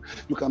inside of you,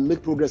 you can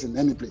make progress in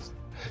any place.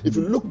 If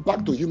you look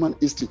back to human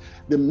history,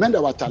 the men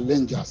that were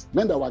challengers,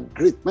 men that were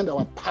great, men that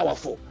were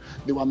powerful,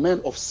 they were men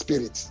of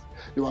spirit.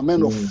 They were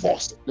men of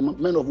force, they were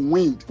men of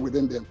wind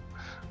within them.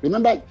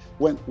 Remember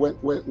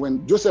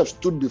when Joseph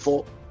stood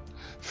before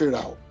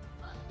Pharaoh,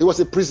 he was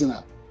a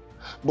prisoner,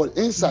 but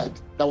inside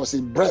there was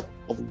a breath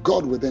of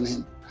God within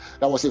him.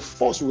 There was a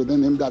force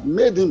within him that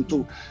made him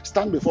to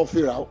stand before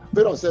Pharaoh.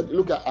 Pharaoh said,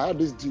 look, I had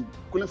this dream,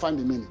 couldn't find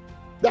the meaning.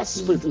 That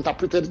spirit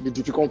interpreted the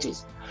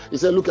difficulties. He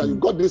said, look, you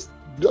got this,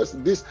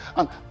 just this.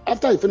 And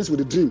after he finished with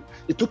the dream,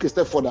 he took a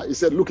step further. He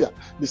said, look here,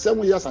 the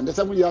 7 years and the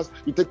 7 years,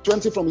 you take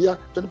 20 from here,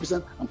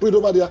 20%, and put it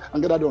over there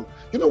and get that done.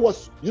 You know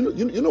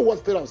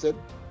what Pharaoh said?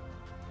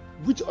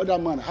 Which other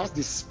man has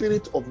the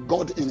spirit of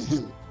God in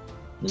him?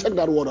 Check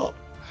that word out.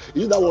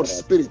 You use that word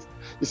spirit.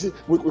 You see,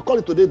 we call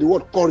it today the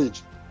word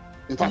courage.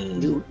 In fact,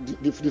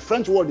 the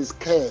French word is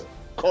care.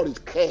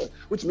 courage, care,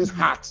 which means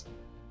heart.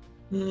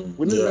 We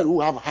need men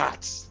who have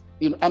hearts.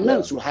 And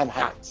men should have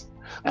hearts.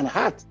 And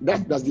heart,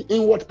 that's the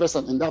inward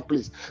person in that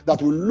place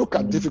that will look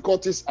at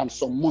difficulties and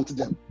surmount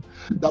them.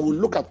 That will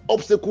look at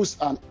obstacles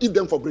and eat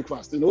them for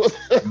breakfast. You know,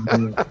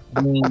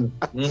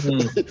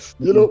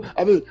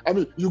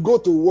 you go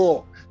to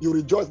war, you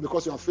rejoice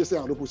because you are facing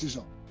an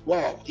opposition.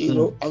 Wow,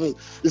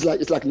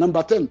 it's like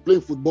number 10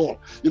 playing football.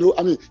 He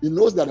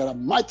knows that there are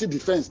mighty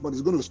defense, but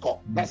he's going to score.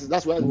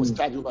 That's why he was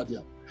charged over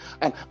there.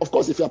 And of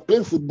course, if you are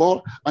playing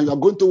football and you are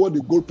going toward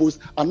the goalpost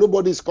and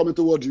nobody is coming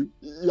toward you,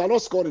 you are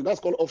not scoring. That's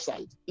called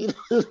offside.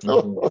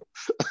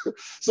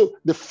 So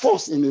the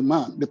force in a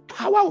man, the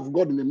power of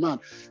God in a man,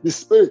 the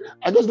spirit.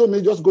 I just don't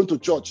mean just going to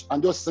church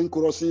and just sing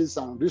choruses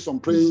and do some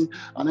praying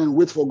and then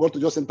wait for God to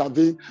just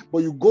intervene. But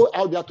you go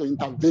out there to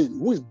intervene.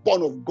 Who is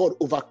born of God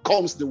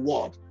overcomes the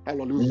world.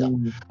 Hallelujah.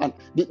 And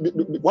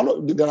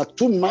there are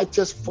two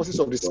mightiest forces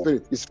of the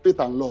spirit, is faith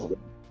and love.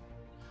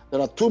 There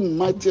are two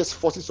mightiest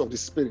forces of the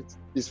spirit,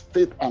 is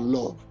faith and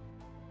love.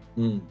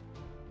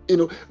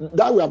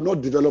 That we have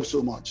not developed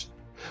so much.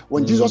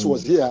 When Jesus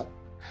was here,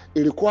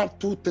 he required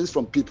two things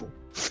from people: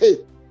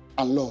 faith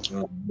and love.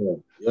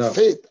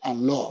 Faith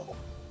and love.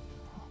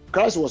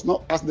 Christ was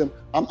not asking them,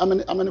 how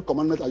many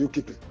commandments are you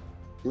keeping?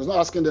 He was not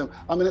asking them,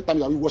 how many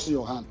times are you washing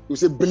your hand? He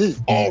said,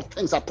 believe. All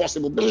things are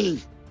possible.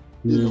 Believe.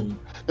 In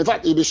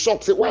fact, he'll be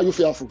shocked. Say, why are you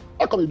fearful?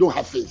 How come you don't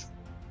have faith?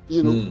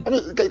 Can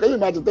you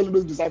imagine telling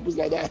those disciples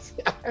like that?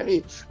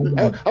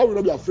 How will you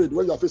not be afraid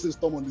when you are facing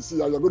storm on the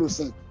sea and you're going to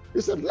sink?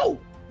 He said, no,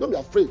 don't be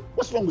afraid.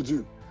 What's wrong with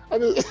you?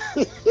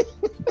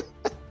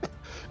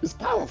 It's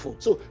powerful.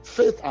 So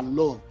faith and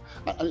love.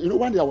 And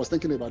one day I was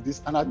thinking about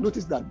this, and I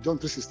noticed that John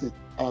 3:16,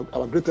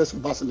 our greatest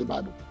verse in the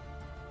Bible,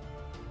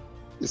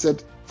 he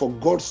said, for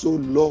God so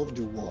loved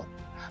the world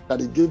that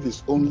he gave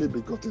his only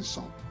begotten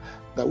son,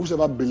 that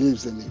whosoever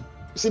believes in him.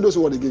 You see those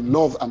words again,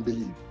 love and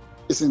believe.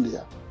 It's in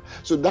there.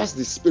 So that's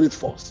the spirit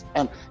force.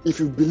 And if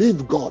you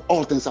believe God,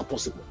 all things are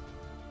possible.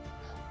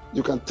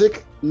 You can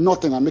take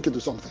nothing and make it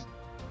to something.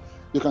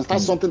 You can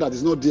start something that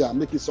is not there and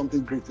make it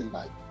something great in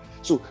life.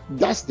 So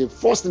that's the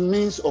first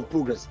means of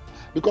progress,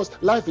 because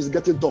life is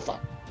getting tougher.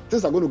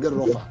 Things are going to get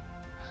rougher.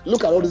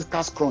 Look at all this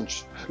cash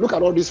crunch. Look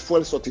at all this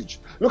fuel shortage.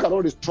 Look at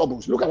all these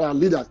troubles. Look at our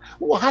leaders.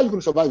 Well, how are you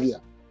going to survive here?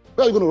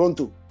 Where are you going to run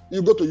to?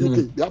 You go to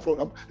UK. They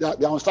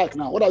are on strike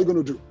now. What are you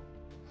going to do?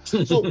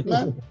 So,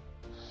 man,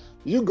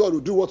 you got to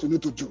do what you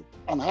need to do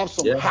and have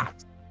some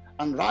heart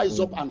and rise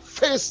up and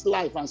face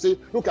life and say,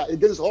 look,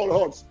 against all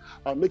odds,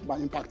 I'll make my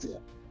impact here.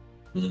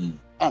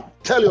 And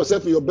tell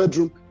yourself in your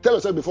bedroom, tell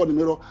yourself before the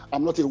mirror,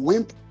 I'm not a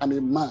wimp, I'm a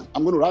man.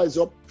 I'm going to rise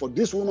up for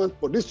this woman,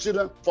 for these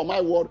children, for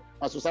my world.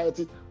 My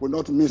society will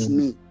not miss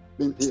me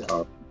being here.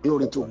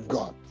 Glory to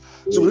God.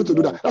 So we need to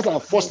do that. That's our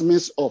first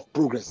means of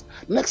progress.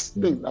 Next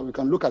thing that we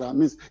can look at our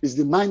means is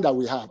the mind that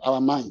we have,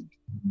 our mind.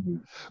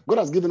 God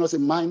has given us a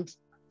mind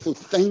to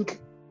think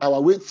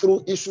our way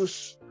through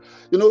issues.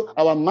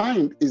 Our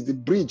mind is the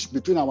bridge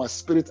between our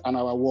spirit and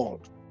our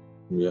world.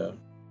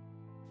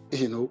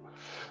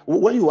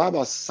 When you have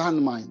a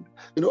sound mind,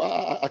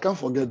 I can't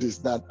forget this,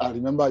 that I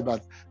remember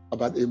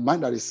about a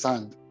mind that is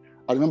sound.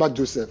 I remember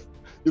Joseph.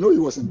 He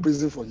was in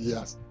prison for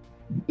years.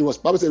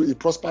 Bible said he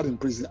prospered in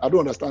prison. I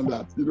don't understand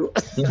that,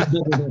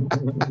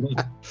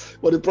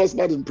 but he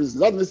prospered in prison.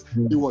 That means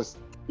he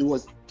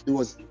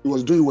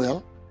was doing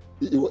well.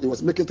 He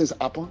was making things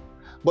happen.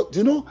 But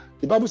the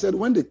Bible said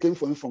when they came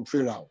for him from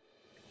Pharaoh,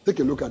 take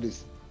a look at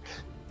this.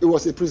 He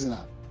was a prisoner.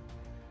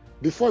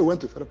 Before he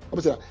went to Pharaoh,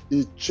 Bible said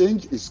he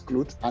changed his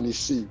clothes and he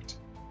shaved.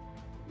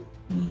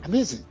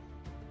 Amazing.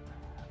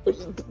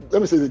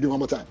 Let me say it again one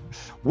more time.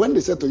 When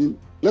they said to him,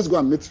 let's go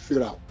and meet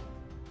Pharaoh,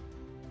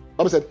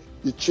 Bible said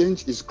he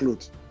changed his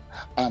clothes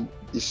and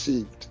he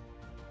shaved.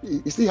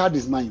 He still had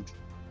his mind.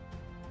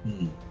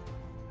 You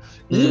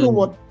know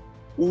what?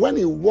 When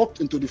he walked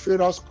into the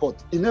Pharaoh's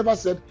court, he never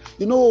said,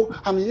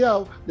 I'm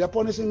here, they're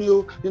punishing me,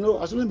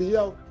 I shouldn't be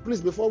here.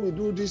 Please, before we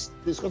do this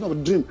discussion of a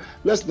dream,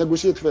 let's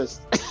negotiate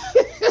first.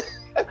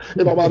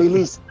 About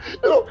release.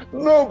 No,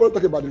 but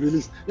talking about the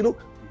release.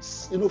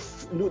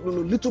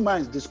 Little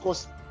minds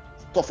discuss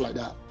stuff like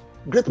that.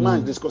 Great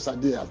minds discuss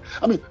ideas.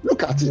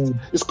 Look at it.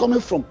 It's coming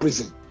from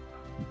prison.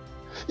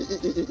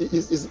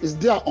 It's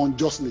there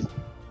unjustly.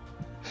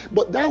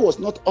 But that was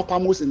not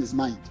uppermost in his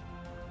mind.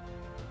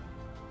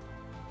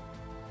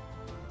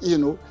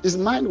 His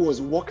mind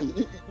was working.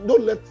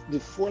 Don't let the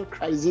fuel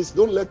crisis,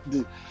 don't let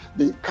the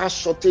cash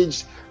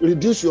shortage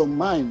reduce your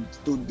mind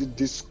to the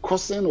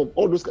discussing of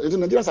all those.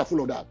 Nigerians are full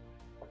of that.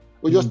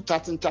 We're just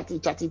chatting, talking,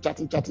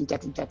 blaming.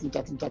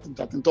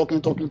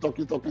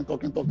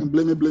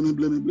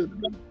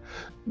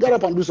 Get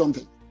up and do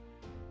something.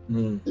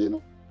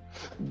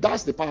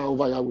 That's the power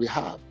over here we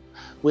have.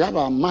 We have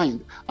our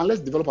mind, and let's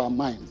develop our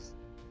minds.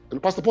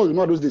 Pastor Paul,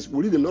 those days,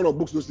 we read a lot of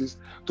books those days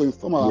to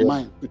inform our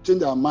mind, to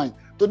change our mind.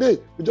 Today,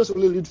 we just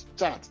only read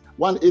chat,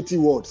 180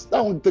 words.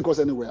 That won't take us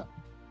anywhere.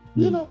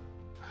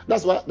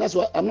 That's why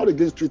I'm not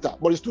against Twitter,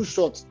 but it's too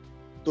short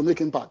to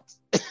make impact.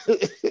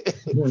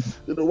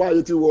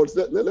 180 words.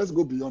 Let's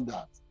go beyond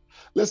that.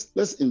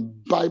 let's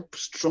imbibe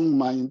strong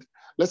mind.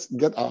 Let's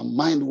get our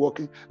mind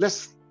working.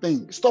 Let's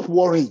think. Stop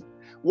worrying.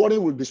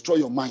 Worrying will destroy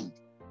your mind.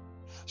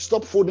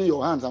 Stop folding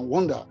your hands and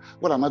wonder,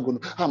 how am I going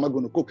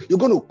to cope? You're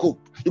going to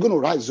cope. You're going to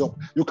rise up.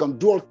 You can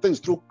do all things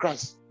through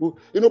Christ. Paul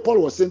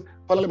was saying,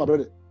 finally, my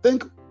brother,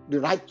 think the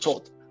right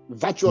thought,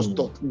 virtuous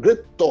thought, great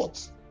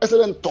thoughts,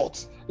 excellent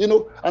thoughts,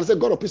 and say,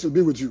 God of peace will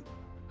be with you.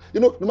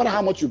 No matter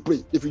how much you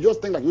pray, if you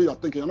just think like you are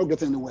thinking, you're not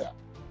getting anywhere.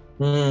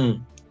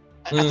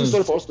 I feel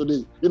sorry for us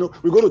today.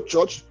 We go to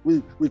church,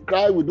 we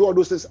cry, we do all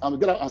those things, and we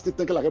get out and still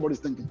thinking like everybody's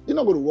thinking. You're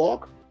not going to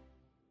walk.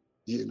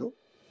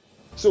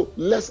 So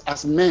let's,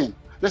 as men,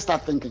 let's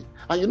start thinking.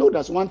 And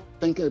there's one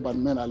thinking about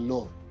men I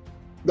love.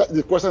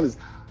 The question is,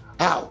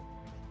 how?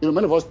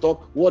 Many of us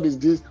talk, what is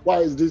this? Why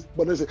is this?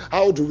 But they say,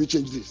 how do we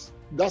change this?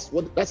 That's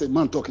a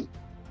man talking.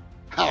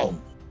 How?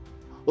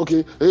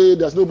 Okay, hey,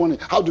 there's no money.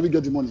 How do we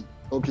get the money?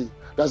 Okay,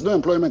 there's no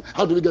employment.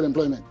 How do we get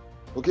employment?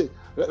 Okay,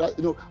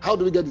 how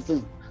do we get the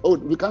thing? Oh,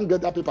 we can't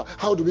get that paper.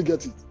 How do we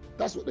get it?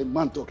 That's what a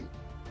man talking,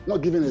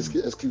 not giving an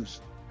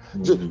excuse.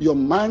 So your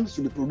mind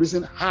should be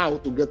producing how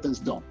to get things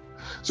done.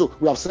 So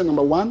we have said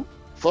number one,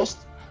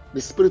 first,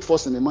 the spirit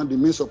force in the man, the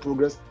means of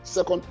progress.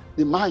 Second,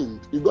 the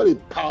mind. You got a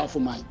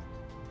powerful mind.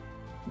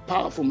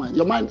 Powerful mind.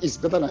 Your mind is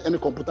better than any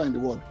computer in the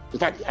world. In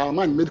fact, our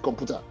mind made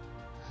computer.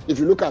 If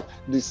you look at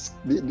this,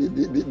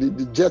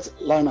 the jet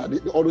liner,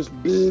 all those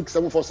big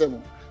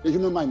 747, the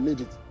human mind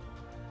made it.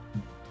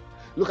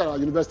 Look at our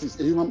universities,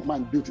 a human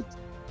mind built it.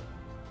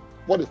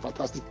 What a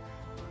fantastic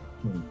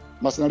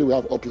machinery we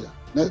have up here.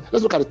 Now,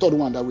 let's look at the third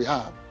one that we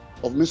have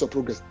of means of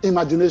progress.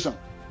 Imagination.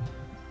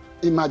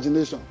 We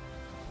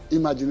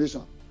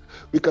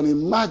can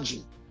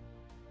imagine,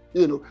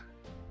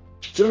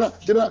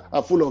 children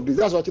are full of this.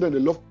 That's why children, they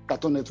love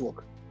Cartoon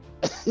Network.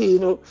 If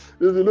you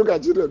look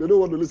at children, they don't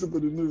want to listen to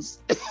the news.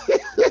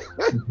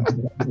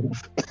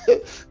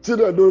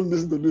 Children don't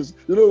listen to the news.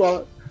 You know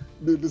what?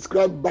 They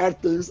describe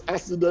bad things,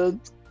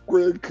 accident,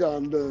 quake,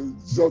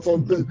 and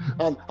something,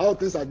 and how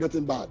things are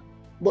getting bad.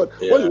 But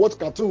when you watch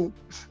cartoon,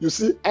 you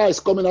see eyes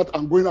coming out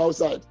and going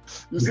outside.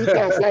 You see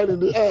cars flying in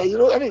the air. You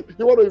want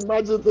to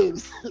imagine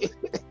things.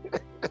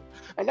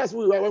 And that's who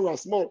we are when we are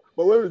small.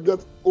 But when we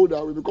get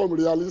older, we become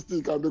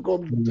realistic and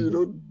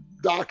become,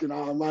 dark in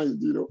our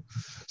mind,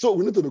 So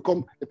we need to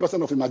become a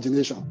person of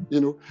imagination,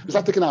 We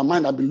start taking our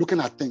mind and be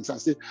looking at things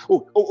and say,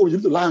 oh, you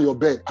need to lie on your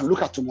bed and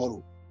look at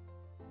tomorrow.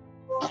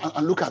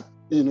 And look at,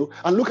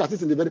 and look at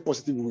it in a very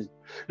positive way.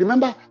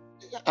 Remember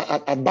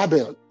at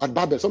Babel,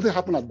 something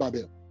happened at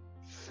Babel.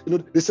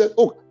 They said,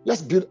 oh,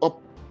 let's build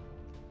up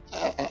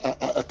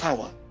a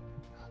tower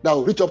that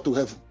will reach up to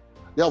heaven.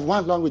 They have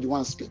one language,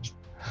 one speech.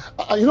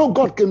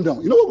 God came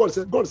down. You know what God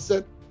said? God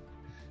said,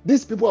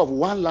 these people have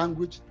one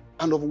language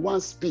and of one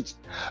speech,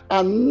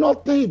 and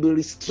nothing will be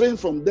restrained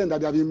from them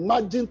that they have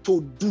imagined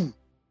to do.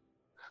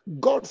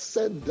 God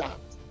said that,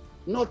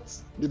 not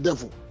the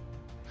devil.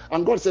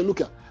 And God said,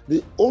 look,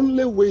 the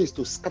only way is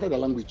to scatter the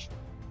language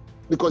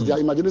because their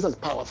imagination is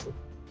powerful.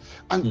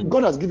 And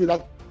God has given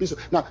that piece.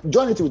 Now,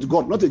 join it with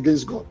God, not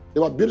against God. They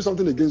were building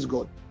something against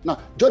God. Now,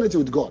 join it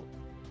with God.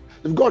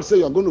 If God says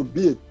you're going to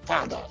be a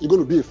father, you're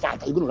going to be a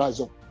father, you're going to rise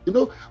up.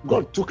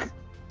 God took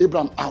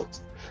Abraham out.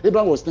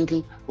 Abraham was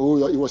thinking, he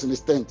was in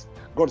his tent.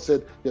 God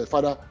said, your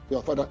father.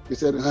 He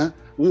said,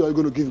 who are you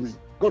going to give me?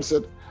 God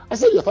said, I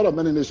said, you're father of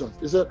many nations.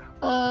 He said,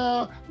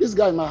 this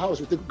guy in my house,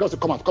 God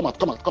said, come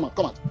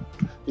out.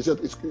 He said,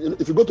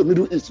 if you go to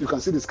Middle East, you can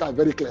see the sky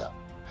very clear.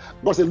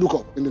 God said, look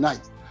up in the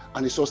night,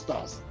 and he saw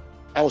stars.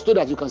 I was told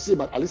that you can see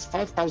about at least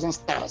 5,000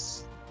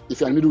 stars if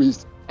you're in Middle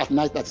East at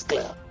night. That's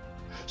clear.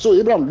 So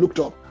Abraham looked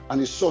up and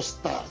he saw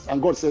stars,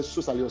 and God said,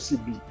 so shall your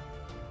seed be.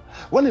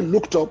 When he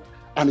looked up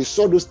and he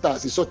saw those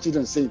stars, he saw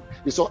children saying,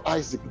 he saw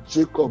Isaac,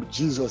 Jacob,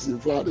 Jesus. He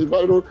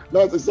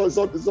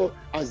saw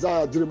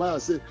Isaiah, Jeremiah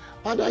say,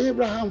 Father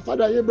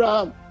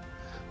Abraham.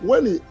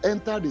 When he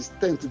entered his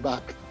tent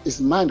back,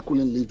 his mind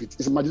couldn't leave it.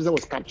 His imagination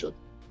was captured.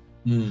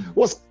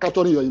 What's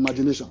capturing your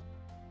imagination?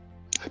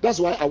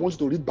 That's why I want you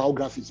to read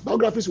biographies.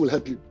 Biographies will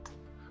help you.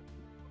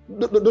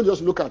 Don't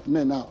just look at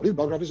men now. Read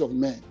biographies of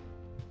men,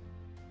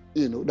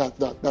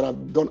 that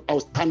have done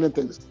outstanding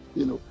things,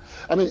 in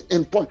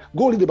point.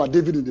 Go read about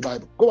David in the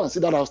Bible. Go and see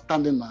that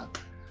outstanding man.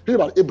 Read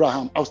about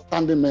Abraham,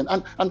 outstanding man.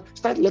 And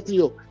start letting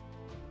your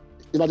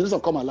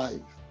imagination come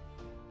alive.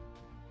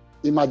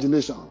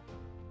 Imagination.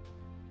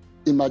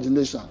 Someone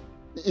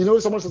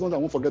said something I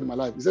won't forget in my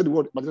life. He said the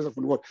word imagination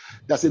from the word.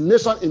 There's a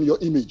nation in your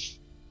image.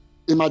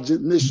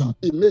 Imagination,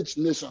 image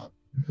nation.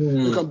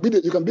 You can be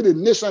the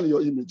nation in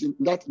your image.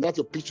 That's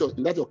your picture,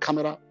 that's your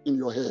camera in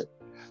your head.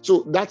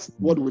 So that's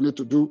what we need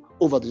to do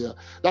over there.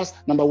 That's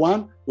number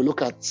one, we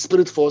look at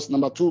spirit force.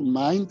 Number two,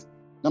 mind.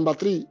 Number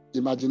three,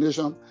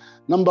 imagination.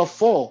 Number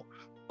four,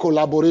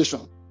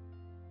 collaboration.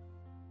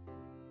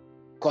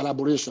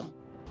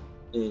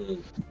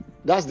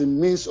 That's the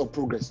means of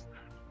progress.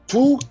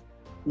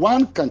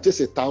 One can chase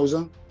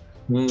 1,000,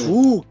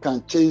 two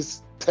can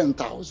chase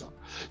 10,000.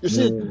 You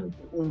see,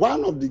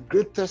 one of the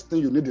greatest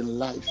things you need in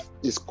life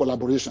is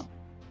collaboration.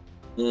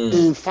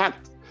 In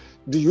fact,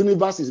 The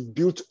universe is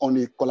built on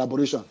a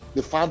collaboration.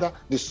 The Father,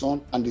 the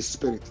Son, and the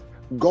Spirit.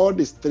 God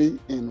is 3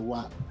 in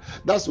 1.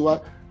 That's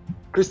why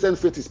Christian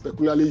faith is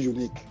peculiarly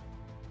unique.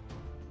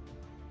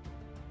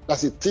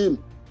 That's a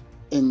theme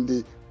in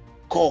the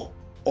core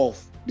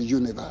of the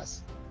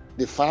universe.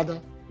 The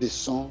Father, the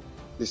Son,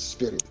 the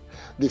Spirit.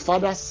 The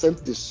Father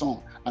sent the Son,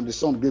 and the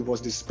Son gave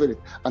us the Spirit,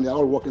 and they're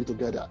all working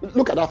together.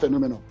 Look at that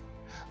phenomenon.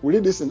 We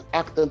read this in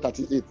Acts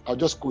 10:38. I'll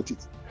just quote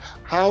it.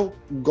 How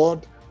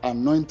God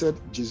anointed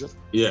Jesus.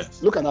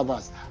 Yes. Look at that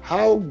verse.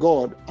 How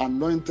God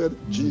anointed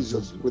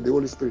Jesus with the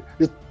Holy Spirit.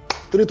 The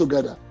 3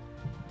 together.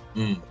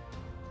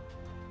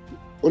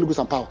 Holy Ghost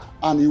and power.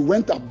 And he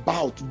went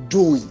about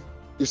doing.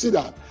 You see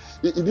that?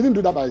 He didn't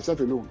do that by himself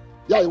alone.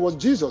 Yeah, it was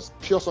Jesus,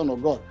 pure Son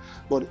of God.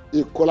 But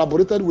he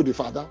collaborated with the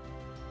Father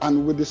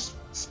and with the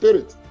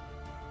Spirit.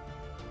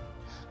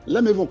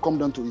 Let me even come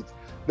down to it.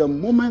 The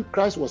moment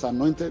Christ was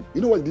anointed,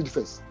 you know what he did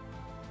first?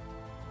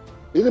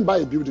 He didn't buy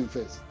a building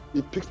first.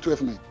 He picked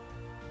 12 men.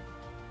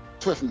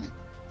 12 men.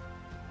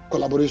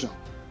 Collaboration.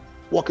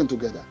 Working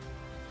together.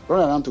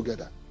 Running around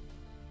together.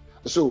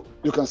 So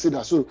you can see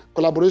that. So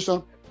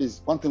collaboration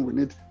is one thing we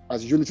need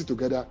as unity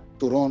together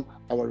to run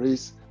our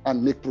race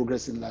and make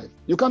progress in life.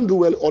 You can't do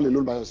well all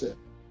alone by yourself.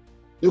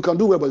 You can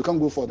do well, but you can't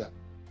go further.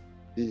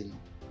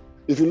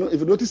 If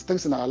you notice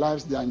things in our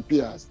lives, they are in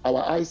pairs.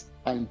 Our eyes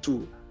are in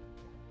 2.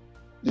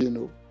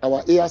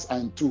 Our ears are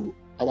in 2.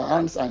 Our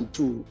hands are in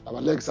 2.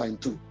 Our legs are in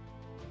 2.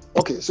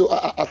 Okay, so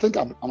I think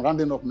I'm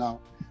rounding up now.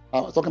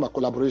 I'm talking about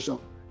collaboration.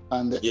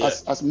 And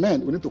as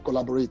men, we need to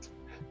collaborate.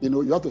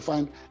 You have to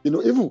find,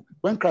 even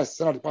when Christ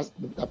sent out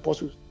the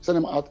apostles, sent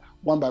them out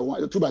 1 by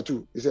 1, 2 by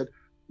 2. He said,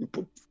 you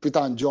put Peter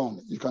and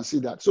John. You can see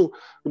that. So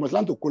we must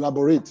learn to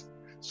collaborate.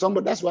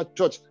 That's why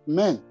church,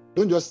 men,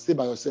 don't just stay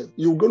by yourself.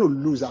 You're going to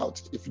lose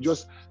out if you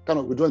just kind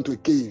of withdraw into a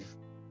cave.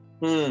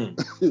 If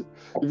you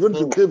go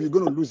into a cave, you're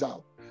going to lose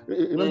out.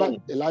 Remember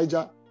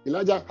Elijah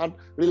had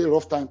really a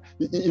rough time.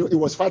 He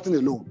was fighting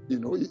alone. He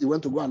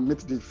went to go and meet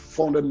the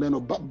 400 men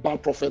of Baal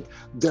prophet,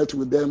 dealt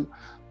with them.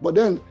 But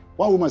then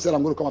one woman said,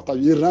 I'm going to come after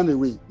you. He ran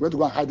away. He went to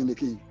go and hide in the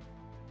cave.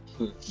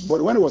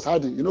 But when he was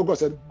hiding, God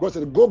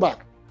said, go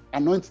back,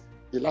 anoint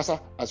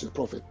Elisha as your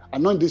prophet.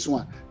 Anoint this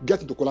one.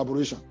 Get into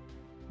collaboration.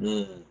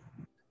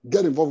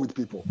 Get involved with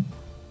people.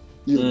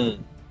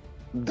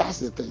 That's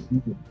the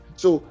thing.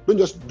 So don't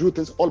just do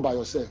things all by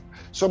yourself.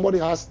 Somebody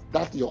has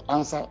that your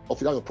answer or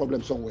figure out your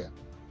problem somewhere.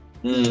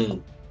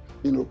 Don't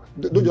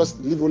just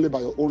live only by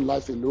your own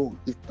life alone.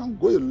 It can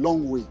go a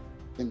long way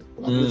in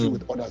collaborating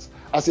with others.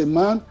 As a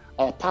man,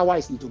 our power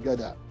is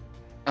together.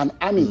 An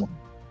army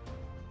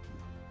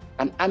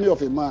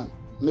of a man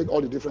make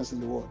all the difference in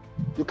the world.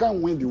 You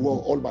can't win the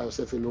war all by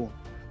yourself alone.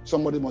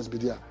 Somebody must be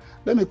there.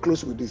 Let me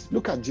close with this.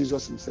 Look at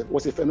Jesus himself. It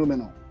was a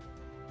phenomenon.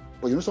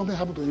 But something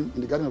happened to him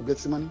in the Garden of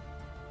Gethsemane?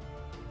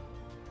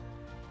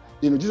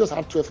 Jesus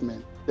had 12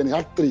 men, then he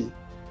had 3,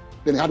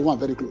 then he had 1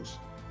 very close.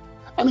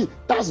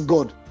 That's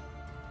God.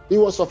 He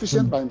was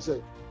sufficient by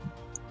himself.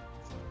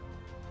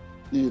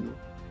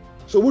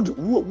 So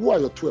who are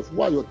your 12?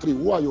 Who are your 3?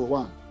 Who are your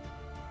 1?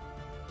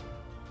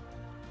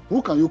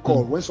 Who can you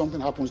call when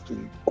something happens to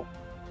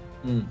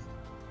you?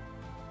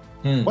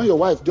 When your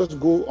wife just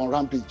go on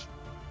rampage,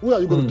 who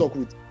are you going to talk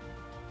with?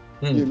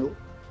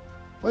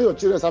 When your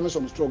children are having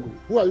some struggle,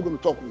 who are you going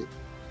to talk with?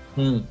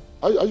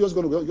 Are you just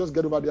going to just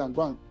get over there and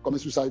go and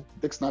commit suicide,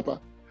 take sniper?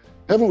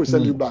 Heaven will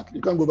send you back. You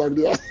can't go back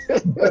there.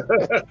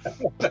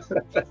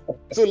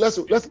 So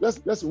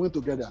let's win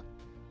together.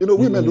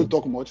 We men don't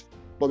talk much,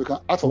 but we can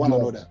act for one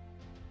another.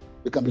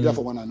 We can be there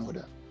for one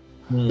another.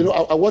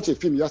 I watched a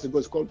film years ago.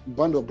 It's called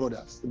Band of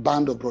Brothers.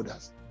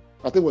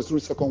 I think it was through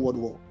Second World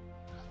War.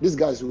 These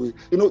guys,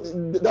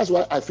 that's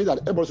why I feel that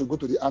everybody should go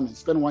to the army,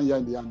 spend 1 year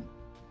in the army.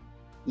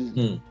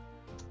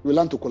 We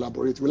learn to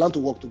collaborate. We learn to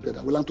work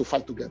together. We learn to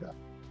fight together.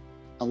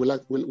 And we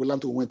learn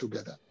to win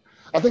together.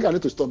 I think I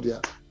need to stop there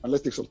and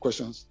let's take some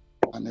questions.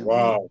 And then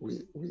wow.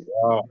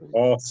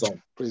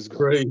 Awesome. Praise God.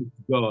 Praise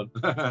God.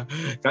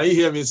 Can you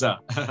hear me, sir?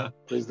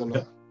 Praise the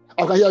Lord.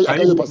 I can hear you. I can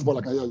hear you, Pastor Paul.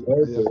 I can hear you.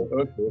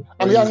 Okay.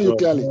 I'm hearing you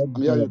clearly.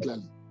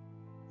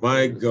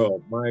 My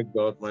God.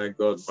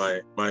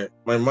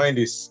 My mind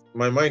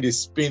is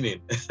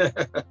spinning.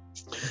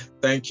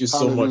 Thank you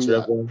so much,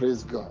 Reverend.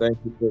 Praise God. Thank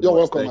you so You're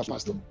much. welcome, my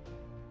pastor.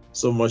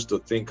 So much to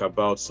think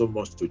about, so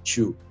much to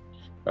chew.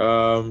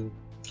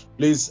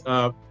 Please,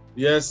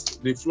 yes,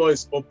 the floor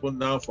is open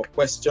now for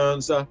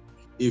questions.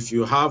 If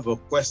you have a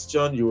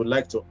question you would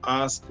like to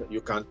ask,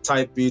 you can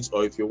type it,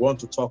 or if you want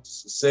to talk,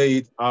 say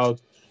it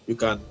out, you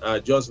can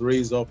just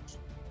raise up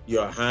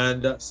your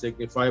hand,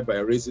 signify by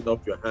raising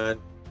up your hand,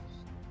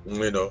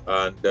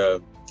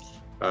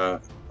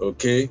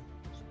 okay.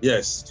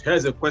 Yes,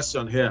 here's a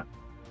question here.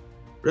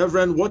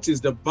 Reverend, what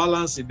is the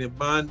balance in a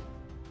man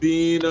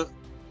being,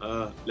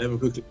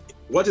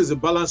 what is the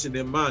balance in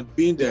a man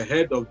being the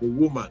head of the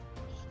woman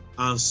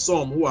and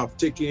some who have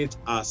taken it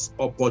as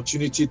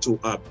opportunity to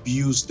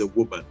abuse the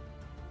woman?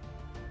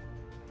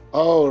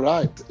 All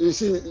right. You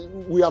see,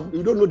 we don't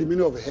know the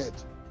meaning of a head.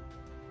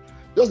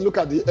 Just look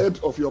at the head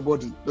of your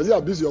body. Does it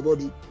abuse your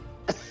body?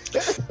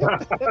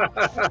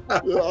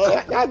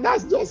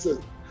 That's just it.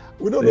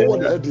 We don't know what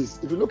the head is.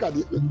 If you look at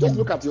just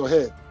look at your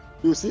head,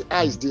 you will see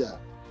eyes there,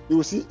 you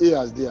will see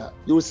ears there,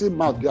 you will see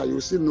mouth there, you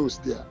will see nose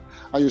there,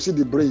 and you see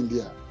the brain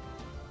there.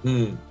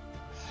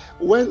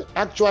 When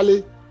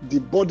actually the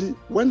body,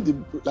 when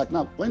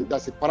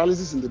there's a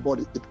paralysis in the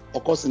body, it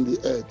occurs in the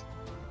head.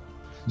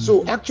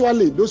 So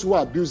actually, those who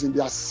are abusing,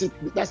 they are sick.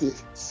 That's a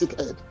sick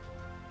head.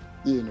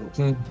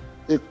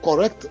 A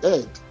correct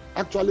head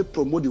actually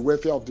promotes the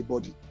welfare of the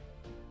body.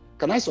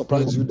 Can I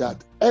surprise you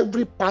that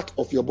every part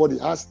of your body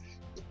has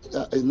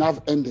a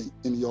nerve ending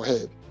in your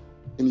head,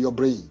 in your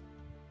brain?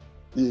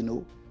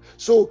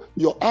 So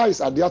your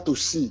eyes are there to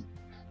see,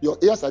 your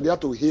ears are there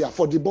to hear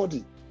for the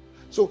body.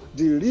 So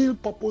the real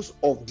purpose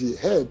of the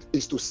head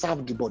is to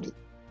serve the body,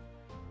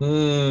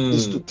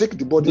 is to take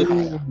the body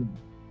higher.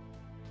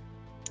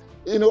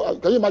 Can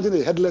you imagine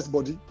a headless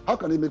body? How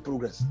can it make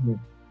progress?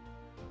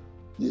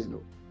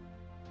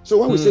 So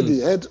when we say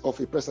the head of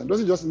a person,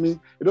 it doesn't mean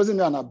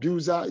an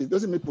abuser, it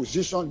doesn't mean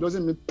position, it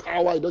doesn't mean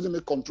power, it doesn't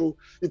mean control.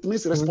 It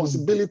means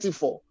responsibility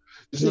for.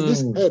 You see,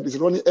 this head is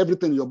running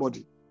everything in your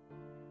body.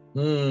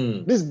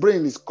 This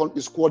brain is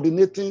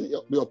coordinating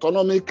the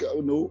autonomic,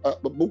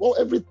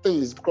 everything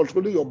is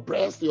controlling your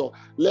breath, your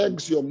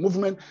legs, your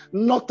movement.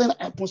 Nothing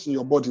happens in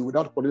your body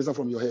without coordination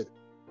from your head.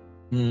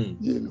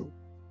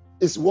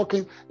 It's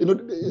working.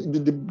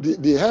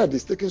 The head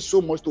is taking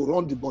so much to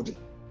run the body.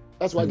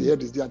 That's why the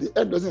head is there. The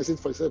head doesn't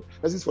exist for itself,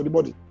 it exists for the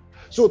body.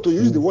 So to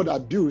use the word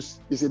abuse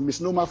is a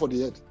misnomer for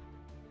the head.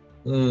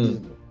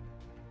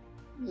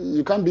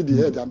 You can't be the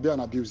head and be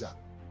an abuser.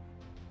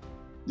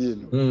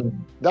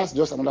 That's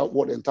just another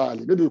word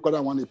entirely. Maybe you call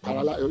that one a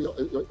parallel.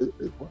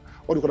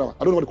 What do you call that one?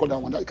 I don't know what you call that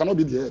one. It cannot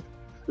be the head,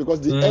 because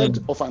the head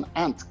of an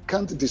ant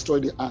can't destroy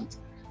the ant.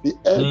 The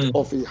head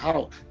of a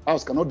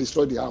house cannot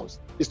destroy the house.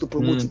 It's to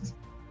promote it,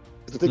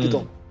 it's to take it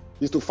on,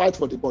 it's to fight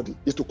for the body,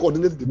 it's to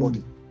coordinate the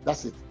body.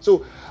 That's it.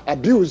 So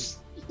abuse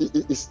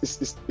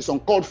is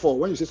uncalled for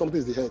when you say something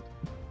is the head.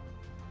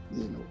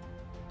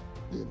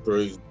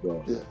 Praise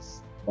God.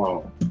 Yes.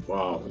 Wow.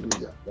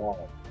 Hallelujah.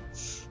 Wow.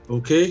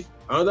 Okay.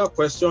 Another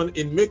question.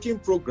 In making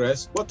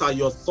progress, what are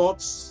your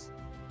thoughts?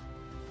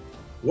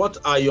 What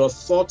are your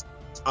thoughts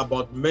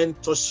about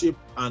mentorship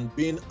and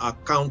being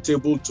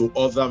accountable to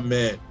other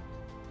men?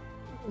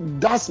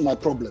 That's my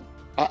problem.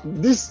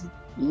 This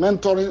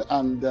mentoring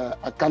and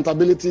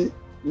accountability,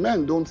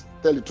 men don't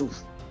tell the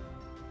truth.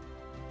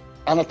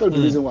 And I'll tell you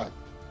the reason why.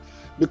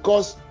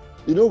 Because,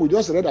 we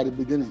just read at the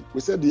beginning,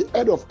 we said the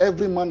head of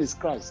every man is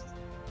Christ.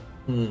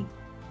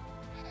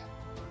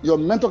 Your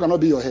mentor cannot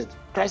be your head.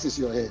 Christ is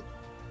your head.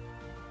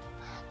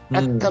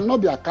 I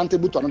cannot be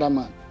accountable to another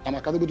man. I'm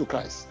accountable to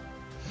Christ.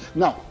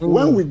 Now,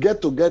 when we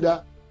get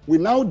together, we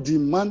now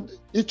demand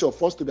each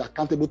of us to be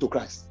accountable to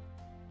Christ.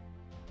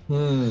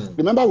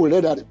 Remember we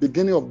read at the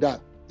beginning of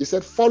that. He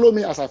said, follow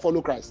me as I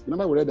follow Christ.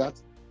 Remember we read that?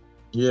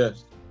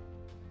 Yes.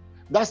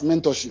 That's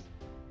mentorship.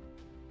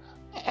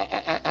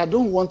 I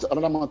don't want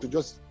another man to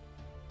just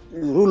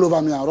rule over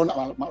me and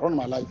run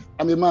my life.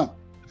 I'm a man.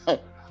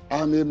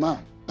 I'm a man.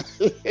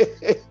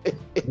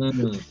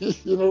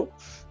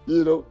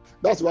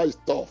 That's why it's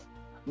tough.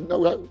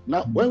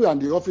 Now, when we are in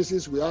the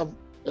offices, we have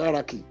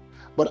hierarchy.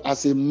 But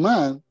as a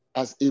man,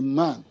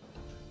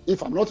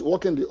 if I'm not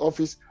working in the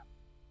office,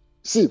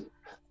 see,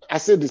 I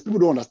say this, people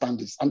don't understand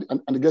this, and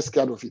they get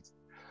scared of it.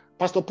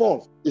 Pastor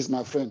Paul is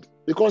my friend.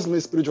 He calls me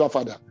spiritual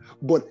father,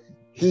 but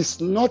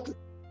he's not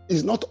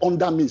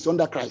under me, he's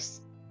under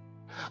Christ.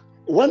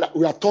 When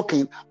we are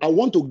talking, I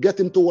want to get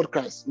him toward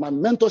Christ. My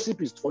mentorship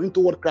is for him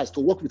toward Christ, to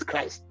work with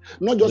Christ,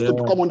 not just to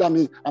come under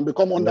me and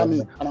become under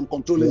me and I'm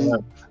controlling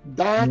him.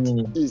 That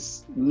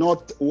is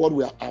not what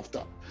we are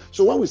after.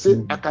 So when we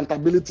say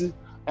accountability,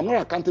 I'm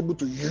not accountable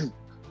to you.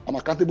 I'm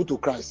accountable to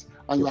Christ.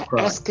 And you are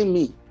asking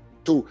me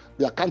to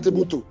be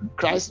accountable to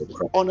Christ, be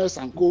honest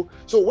and co.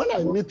 So when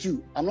I meet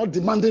you, I'm not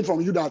demanding from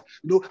you that,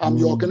 I'm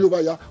your Kenny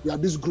over here, we are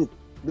this group.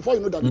 Before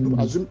you know that, the group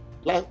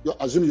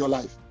assume your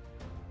life.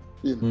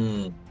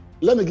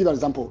 Let me give an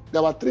example.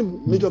 There were 3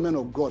 major men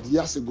of God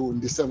years ago in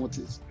the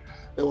 70s.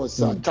 There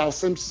was Charles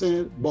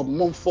Simpson, Bob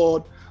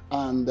Mumford,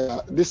 and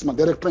this man,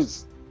 Derek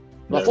Prince.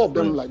 There were 4 of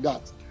them like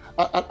that.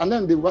 And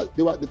then they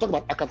talk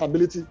about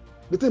accountability.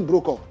 The thing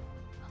broke up.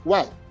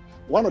 Why?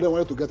 One of them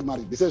wanted to get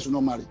married. They said he should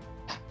not marry.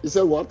 He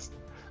said, what?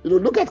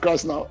 Look at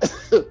Christ now.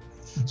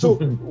 So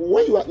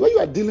when you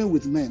are dealing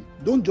with men,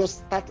 don't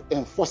just start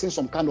enforcing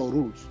some kind of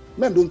rules.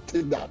 Men don't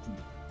take that.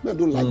 Men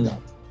don't like that.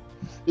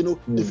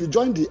 If you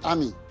join the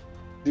army,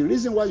 the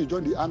reason why you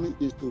join the army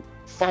is to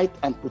fight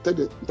and protect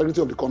the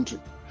integrity of the country.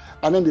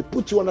 And then they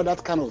put you under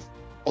that kind of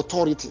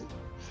authority.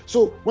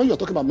 So when you're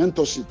talking about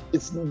mentorship,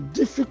 it's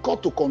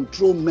difficult to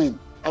control men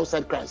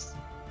outside Christ.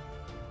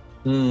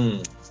 Why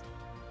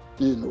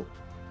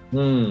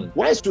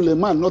is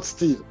Suleiman not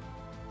steal?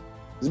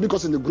 Is it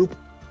because in the group?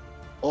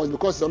 Or is it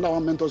because it's under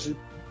one mentorship?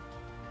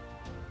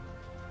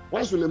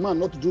 Why should Suleiman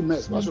not do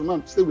mess? Why should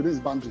Suleiman stay within his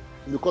boundary?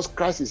 It's because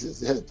Christ is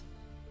his head.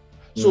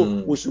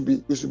 So we should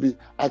be,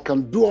 I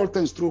can do all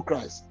things through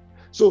Christ.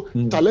 So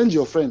challenge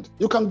your friend.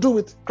 You can do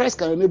it. Christ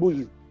can enable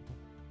you.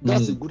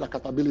 That's a good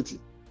accountability.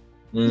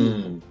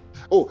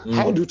 Oh,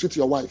 how do you treat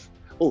your wife?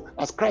 Oh,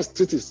 as Christ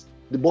treats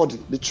the body,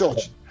 the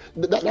church.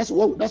 That's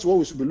what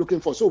we should be looking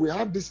for. So we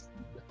have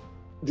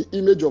the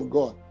image of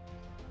God,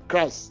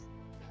 Christ,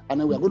 and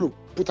then we are going to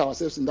put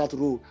ourselves in that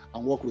role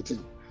and work with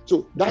Him.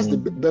 So that's the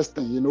best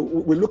thing.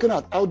 We're looking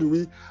at how do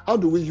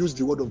we use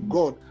the word of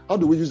God? How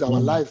do we use our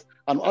life?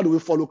 And how do we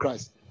follow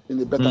Christ in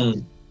a better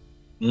way?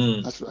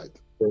 That's right.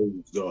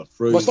 Praise God.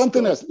 But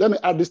something else, let me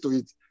add this to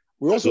it.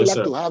 We also like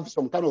sir. to have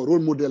some kind of role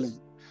modeling.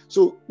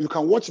 So you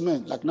can watch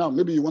men, like now,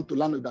 maybe you want to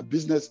learn about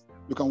business,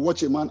 you can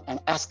watch a man and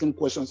ask him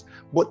questions,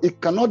 but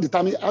it cannot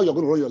determine how you're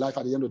going to run your life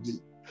at the end of the day.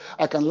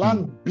 I can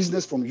learn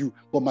business from you,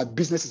 but my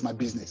business is my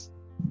business.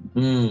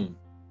 I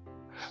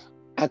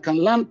can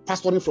learn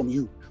pastoring from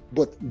you,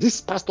 but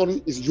this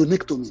pastoring is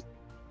unique to me.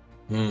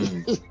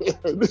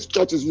 This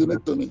church is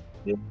unique to me.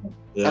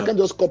 I can't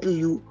just copy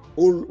you,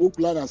 who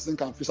plan and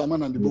sink and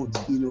fisherman and the boat,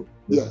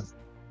 Yes,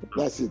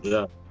 that's it.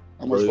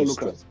 I must follow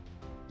Christ.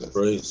 Yes.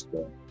 Praise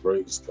God.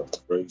 Praise God.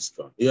 Praise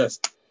God. Yes.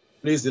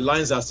 Please, the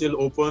lines are still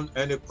open.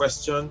 Any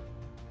question?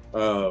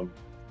 You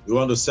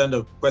want to send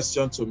a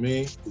question to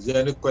me? Is there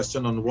any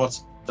question on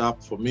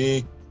WhatsApp for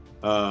me?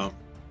 Let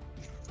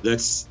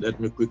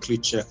me quickly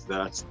check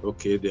that.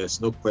 Okay, there's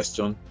no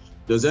question.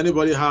 Does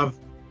anybody have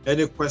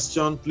any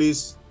question?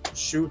 Please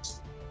shoot.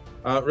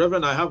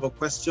 Reverend, I have a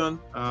question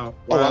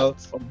while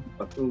I'm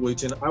still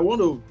waiting. I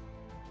want to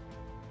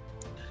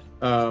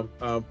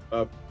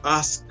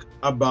ask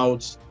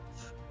about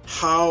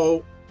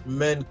how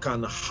men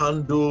can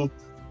handle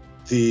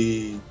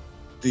the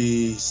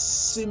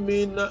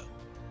seeming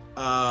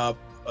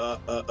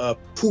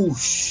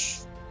push,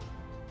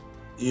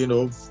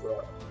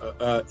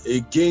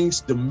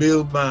 against the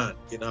male man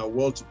in our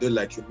world today.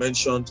 Like you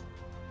mentioned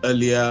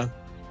earlier,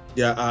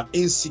 there are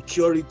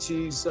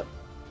insecurities,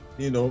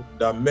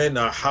 that men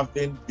are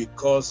having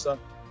because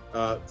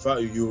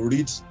you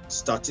read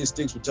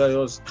statistics to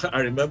tell us. I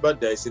remember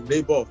there is a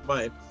neighbor of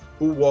mine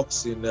who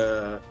works in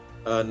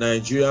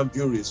Nigerian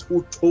breweries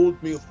who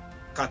told me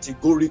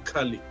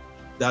categorically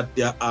that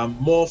there are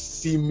more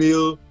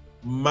female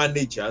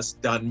managers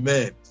than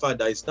men. In fact,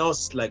 that is now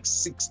like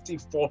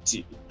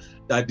 60-40,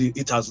 that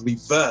it has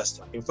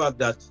reversed. In fact,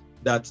 that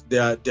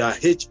their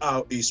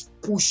HR is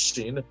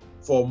pushing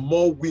for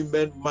more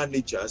women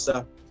managers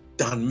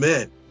than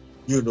men.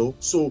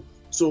 So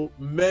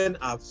men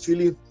are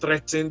feeling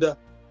threatened.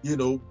 In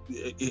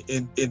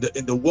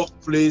the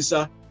workplace,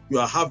 you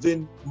are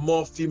having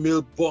more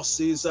female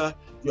bosses.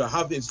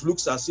 It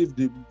looks as if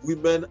the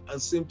women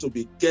seem to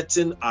be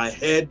getting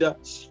ahead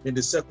in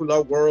the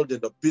secular world, in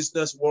the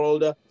business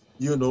world.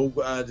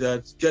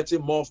 They're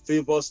getting more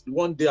favors.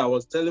 One day I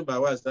was telling my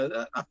wife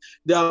that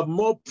there are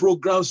more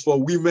programs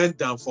for women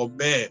than for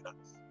men.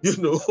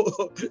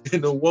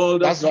 In the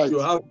world, that's right. You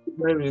have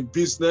women in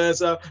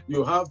business,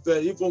 you have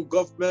even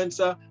governments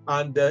and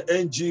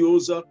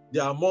NGOs.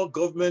 There are more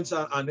governments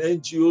and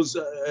NGOs,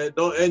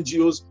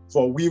 non-NGOs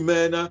for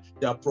women.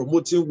 They are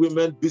promoting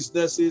women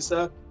businesses.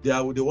 They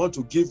want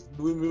to give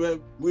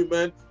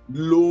women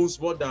loans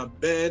more than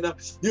men.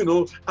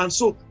 And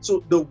so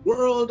the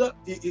world,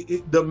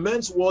 the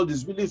men's world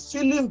is really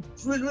feeling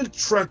really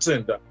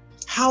threatened.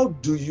 How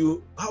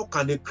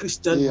can a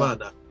Christian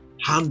man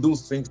handle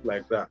things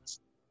like that?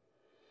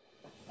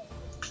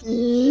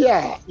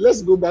 Yeah,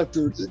 let's go back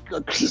to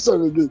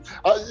Christian again.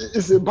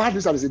 It's a bad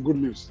news and it's a good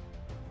news.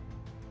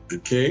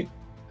 Okay.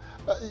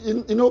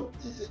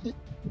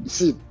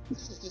 See,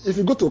 if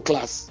you go to a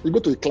class,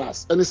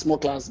 any small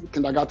class,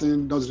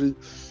 kindergarten, nursery,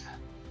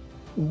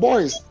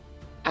 boys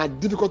are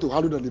difficult to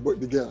handle than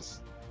the girls.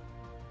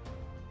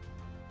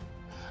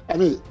 I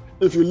mean,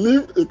 if you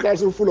leave a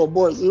classroom full of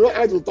boys, you know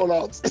how to turn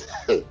out.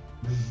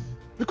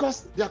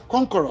 Because they are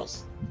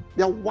conquerors.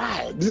 They are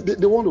wild.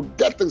 They want to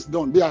get things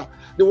done.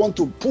 They want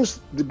to push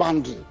the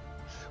boundary.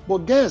 But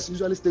girls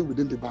usually stay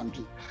within the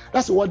boundary.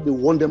 That's what they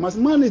want them as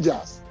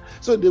managers.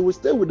 So they will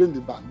stay within the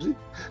boundary.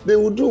 They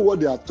will do what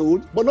they are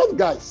told, but not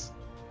guys.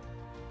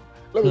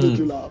 Let me make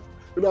you laugh.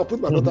 I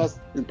put my daughters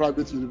in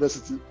private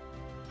university.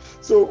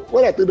 So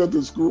when I take them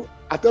to school,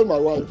 I tell my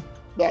wife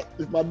that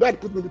if my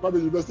dad put me in the private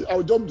university, I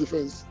will jump the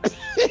fence.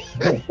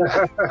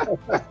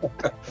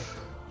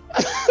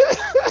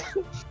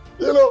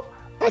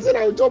 I said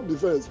I will jump the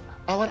fence.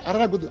 I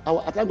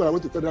can't go. I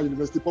went to federal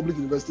university, public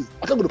universities.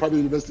 I can't go to private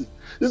university.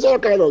 It's all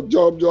kind of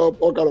job,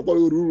 all kind of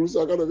rules,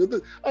 all kind of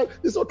everything.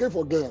 It's okay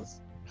for girls.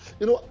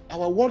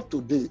 Our world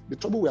today, the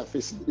trouble we are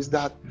facing is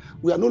that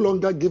we are no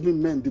longer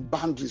giving men the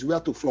boundaries where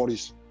to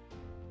flourish.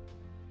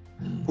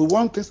 We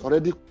want things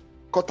already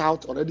cut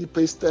out, already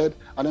pasted,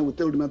 and then we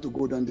tell the men to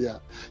go down there.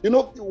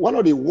 One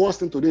of the worst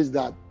things today is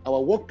that our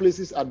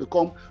workplaces have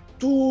become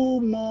too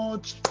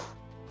much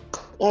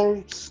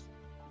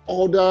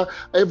order,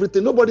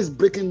 everything. Nobody's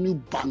breaking new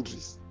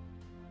boundaries.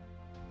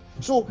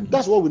 So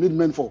that's what we need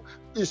men for.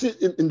 You see,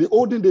 in the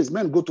olden days,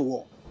 men go to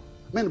war.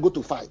 Men go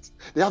to fight.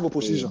 They have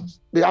oppositions.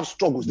 They have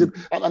struggles.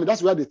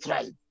 That's where they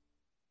thrive.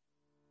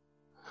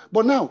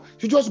 But now,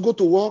 you just go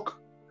to work,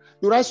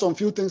 you write some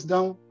few things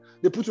down,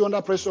 they put you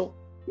under pressure.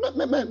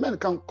 Men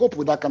can cope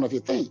with that kind of a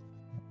thing.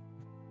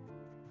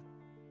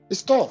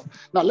 It's tough.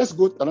 Now let's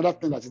go to another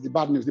thing that is the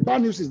bad news. The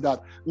bad news is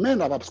that men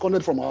have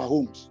absconded from our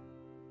homes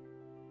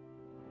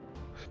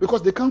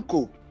because they can't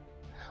cope.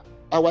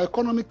 Our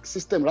economic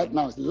system right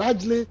now is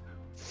largely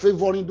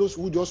favoring those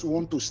who just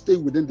want to stay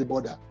within the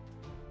border.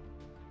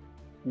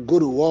 Go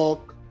to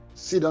work,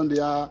 sit down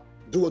there,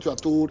 do what you are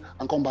told,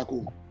 and come back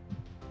home.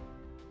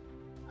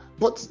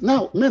 But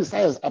now men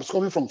are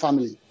absconding from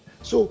family.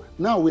 So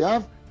now we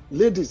have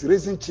ladies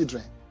raising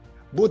children,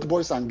 both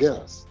boys and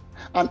girls.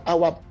 And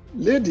our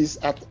ladies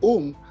at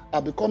home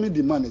are becoming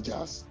the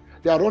managers.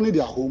 They are running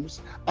their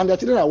homes, and their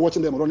children are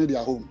watching them running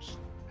their homes.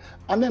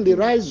 And then they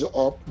rise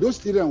up. Those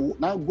children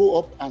now go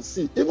up and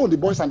see, even the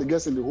boys and the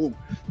girls in the home,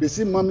 they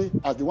see mommy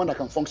as the one that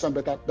can function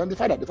better than the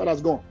father. The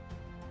father's gone.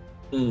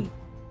 Mm.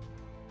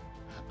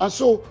 And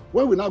so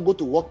when we now go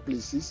to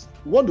workplaces,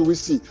 what do we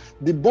see?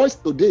 The boys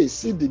today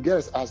see the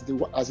girls as the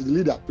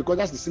leader because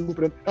that's the single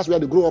parent. That's where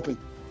they grow up in.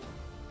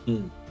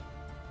 Mm.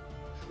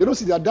 They don't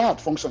see their dad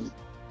functioning.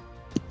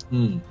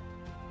 Mm.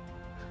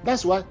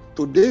 That's why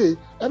today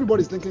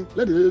everybody is thinking,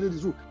 let the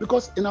ladies do.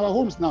 Because in our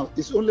homes now,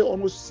 it's only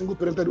almost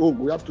single-parented home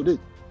we have today.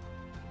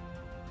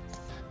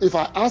 If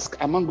I ask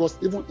among us,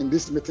 even in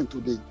this meeting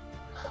today,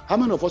 how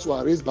many of us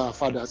were raised by our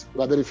fathers?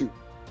 We are very few.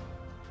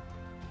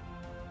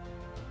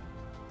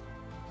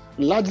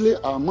 Largely,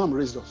 our mom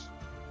raised us.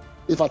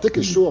 If I take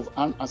a show of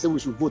hand and say we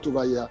should vote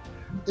over here,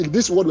 in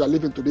this world we are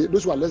living today,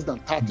 those who are less than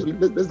 30,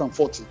 less than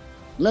 40,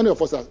 many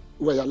of us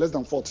were less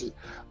than 40.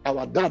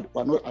 Our dad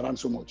were not around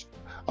so much.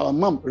 Our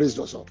mom raised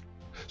us up.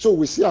 So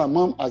we see our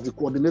mom as the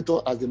coordinator,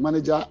 as the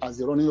manager, as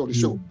the running of the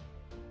show.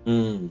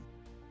 Mm.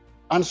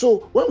 And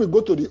so when we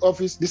go to the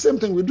office, the same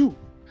thing we do.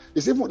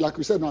 It's even like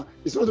we said now,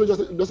 it's not just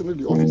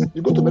the office.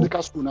 You go to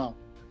medical school now,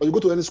 or you go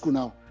to any school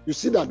now, you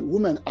see that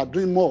women are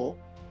doing more.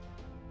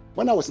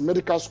 When I was in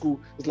medical school,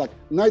 it's like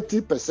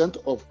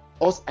 90% of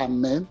us are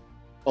men,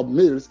 of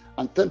males,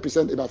 and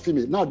 10% about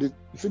female. Now the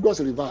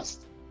figures are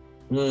reversed.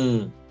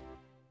 Mm.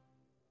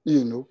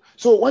 You know.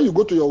 So when you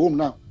go to your home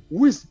now,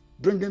 who is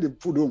bringing the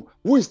food home?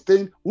 Who is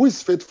staying? Who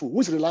is faithful? Who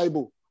is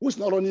reliable? Who is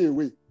not running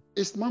away?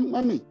 It's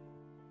mommy.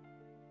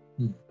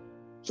 Mm.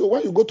 So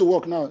when you go to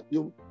work now,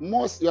 you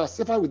are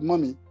safer with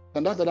mommy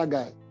than that other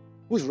guy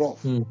who is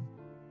rough. Mm.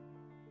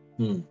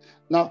 Mm.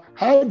 Now,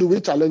 how do we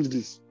challenge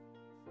this?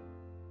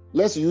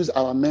 Let's use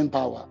our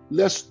manpower.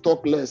 Let's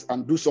talk less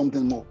and do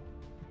something more.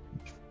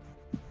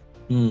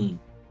 Mm.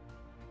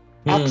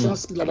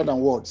 Actions speak louder than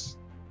words.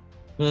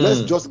 Mm.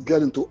 Let's just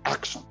get into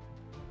action.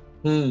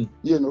 Mm.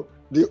 You know,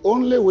 the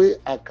only way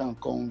I can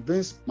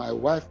convince my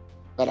wife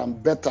that I'm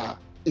better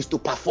is to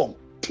perform,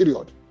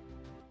 period.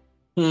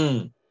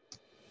 Mm.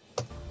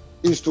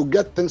 Is to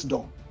get things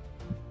done.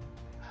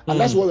 And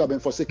that's what we have been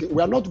forsaken.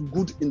 We are not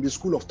good in the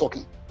school of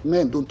talking.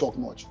 Men don't talk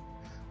much.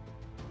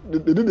 They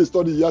did a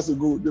study years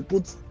ago. They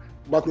put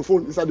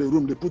microphone inside the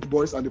room. They put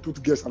boys and they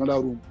put girls in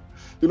another room.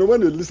 You know,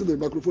 when they listen to the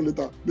microphone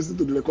later, listen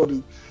to the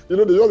recording, you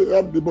know, they just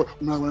heard the boy.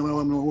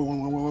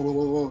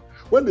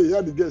 When they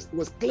heard the girls, it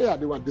was clear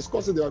they were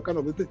discussing their kind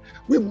of a thing.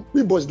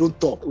 We boys don't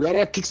talk. We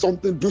either kick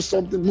something, do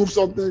something, move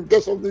something,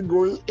 get something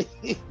going,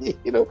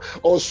 you know,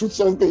 or shoot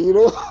something, you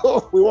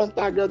know. We want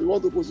target, we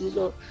want to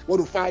position, we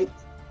want to fight.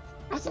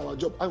 That's our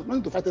job. I'm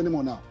not to fight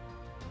anymore now.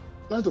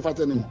 I'm not to fight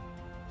anymore.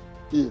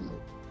 You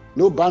know,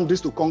 no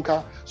boundaries to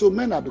conquer. So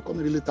men are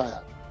becoming really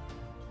tired.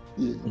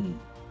 You know.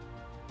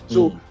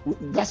 So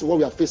that's what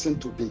we are facing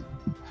today.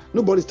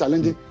 Nobody's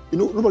challenging, you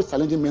know, nobody's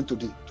challenging men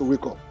today to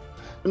wake up.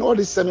 In all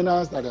these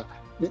seminars that are,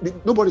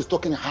 nobody's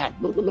talking hard.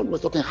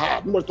 Nobody's talking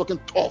hard. Nobody's talking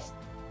tough.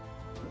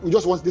 We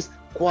just want this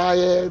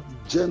quiet,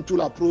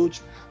 gentle approach.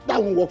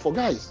 That won't work for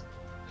guys.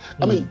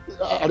 I mean,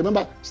 I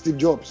remember Steve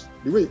Jobs,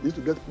 the way he used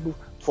to get people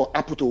for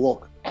Apple to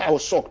work. I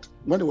was shocked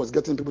when he was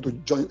getting people to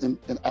join in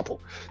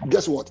Apple.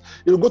 Guess what?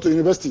 He will go to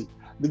university.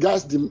 The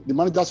guys, the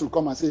managers will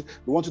come and say,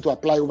 we want you to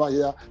apply over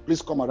here.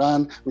 Please come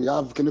around. We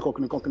have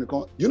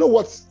clinical. You know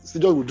what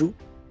Steve Jobs will do?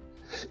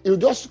 He will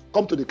just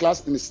come to the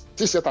class in his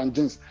t-shirt and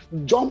jeans,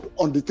 jump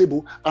on the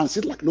table and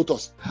sit like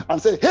lotus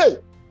and say, hey,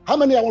 how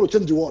many I want to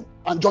change the world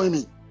and join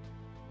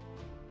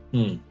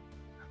me?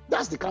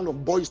 That's the kind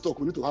of boys talk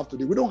we need to have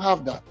today. We don't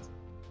have that.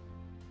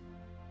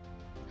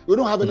 We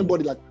don't have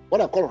anybody like what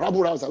I call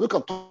rabble rouser. We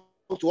can talk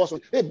to us.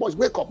 Hey, boys,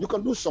 wake up. You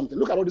can do something.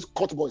 Look at all these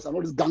court boys and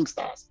all these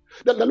gangsters.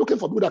 They're looking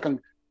for people that can,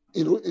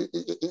 you know,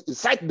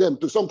 incite them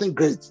to something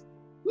great.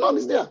 None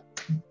is there.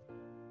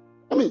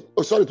 I mean,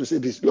 sorry to say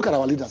this. Look at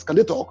our leaders. Can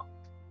they talk?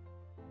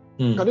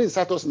 Can they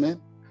incite us,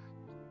 man?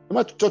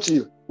 Remember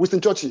Churchill,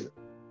 Winston Churchill.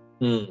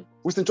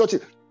 Winston Churchill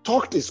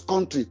talked his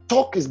country,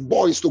 talked his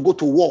boys to go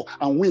to war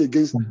and win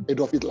against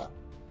Adolf Hitler.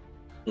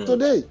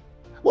 Today,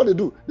 what they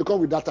do, they come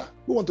with data.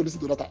 Who want to listen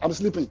to data? I'm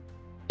sleeping.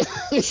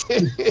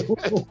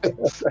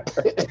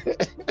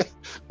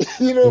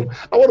 You know,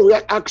 I want to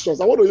hear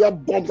actions. I want to hear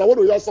bombs. I want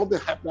to hear something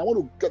happen. I want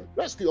to get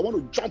rescued. I want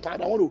to jump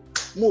out. I want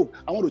to move.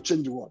 I want to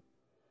change the world.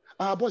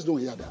 Our boys don't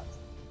hear that.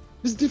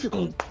 It's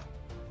difficult.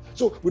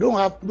 So we don't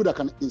have people that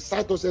can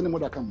incite us anymore,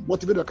 that can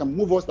motivate, that can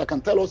move us, that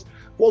can tell us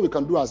what we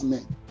can do as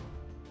men.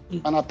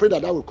 And I pray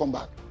that will come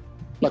back,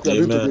 like we are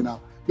doing today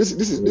now.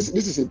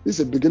 This is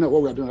a beginning of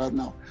what we are doing right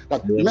now.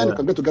 That men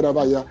can get together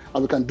over here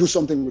and we can do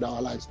something with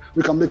our lives.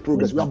 We can make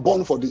progress. We are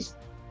born for this,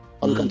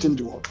 and we can change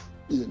the world.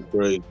 You know?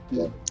 Great.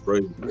 Yeah.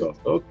 Great.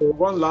 Okay,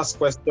 one last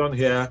question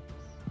here.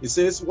 It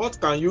says, what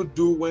can you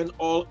do when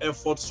all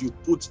efforts you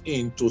put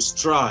in to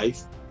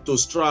thrive,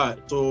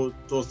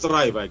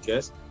 I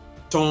guess,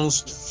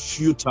 turns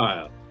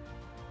futile?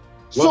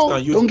 What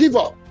can you don't give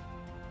up.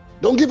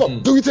 Don't give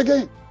up. Do it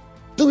again.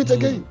 Do it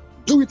again.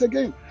 Do it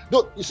again.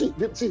 You see,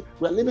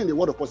 we are living in a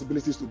world of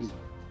possibilities today.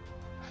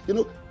 You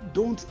know,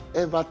 don't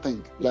ever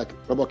think, like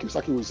Robert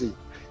Kiyosaki will say,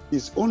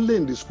 it's only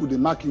in the school they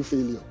mark you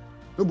failure.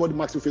 Nobody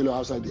marks you failure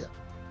outside there.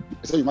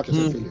 They say you mark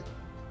yourself failure.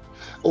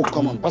 Oh,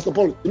 come on. Pastor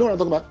Paul, you know what I'm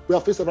talking about? We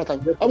have faced several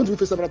times. Haven't we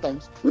faced several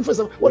times?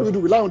 What do we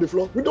do? We lie on the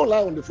floor? We don't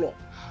lie on the floor.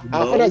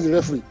 Our father is a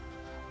referee.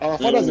 Our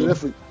father is a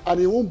referee, and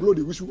he won't blow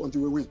the whistle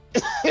until we win.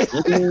 You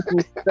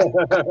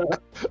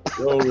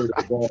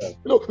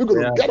know, we're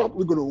going to get up,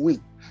 we're going to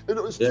win. You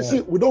know, you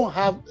see, we don't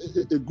have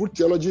a good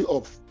theology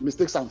of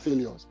mistakes and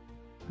failures.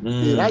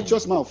 A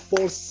righteous man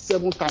falls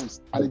 7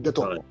 times and he gets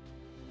up.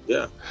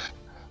 Can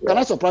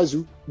I surprise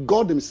you?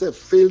 God himself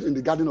failed in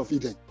the Garden of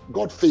Eden.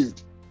 God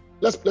failed.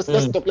 Let's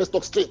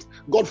talk straight.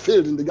 God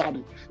failed in the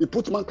garden. He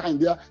put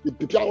mankind there, he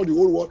prepared all the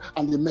whole world,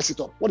 and he messed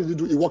it up. What did he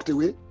do? He walked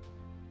away.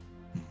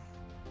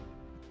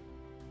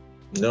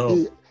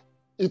 No.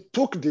 He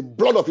took the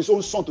blood of his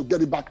own son to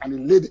get it back, and he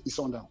laid his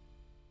son down.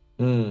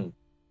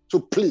 So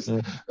please,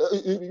 you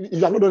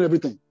have not done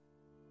everything.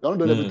 You have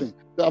not done everything.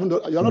 You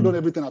have not done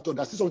everything at all.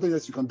 There's still something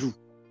else you can do.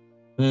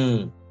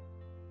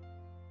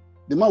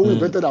 The man who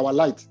invented our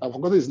light, I've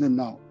forgotten his name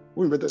now.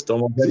 Who invented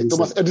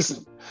Thomas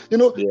Edison? You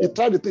know, he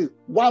tried the thing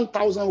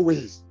 1,000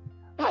 ways.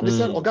 They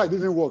said, okay, it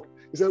didn't work.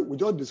 He said, we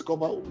just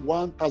discovered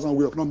 1,000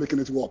 ways of not making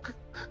it work.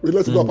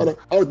 Let's go about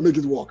how to make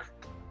it work.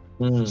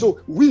 So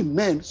we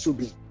men should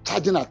be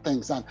charging at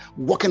things and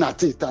working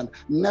at it and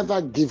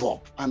never give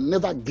up and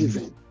never give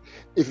in.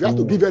 If you have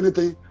to give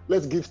anything,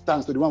 let's give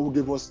thanks to the one who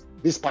gave us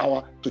this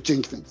power to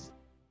change things.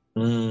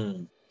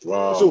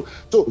 Wow. So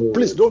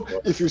please don't,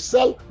 if you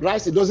sell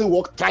rice, it doesn't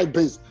work, try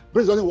beans.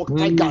 Beans doesn't work,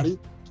 try Gary.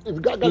 If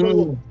you got doesn't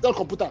work, sell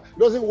computer. It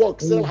doesn't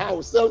work, sell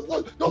house.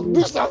 Don't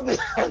do something.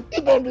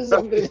 Keep on doing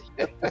something.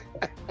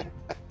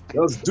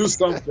 Just do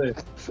something.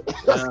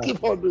 Just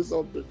keep on doing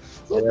something.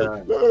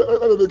 Let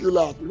me make you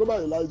laugh. Remember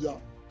Elijah?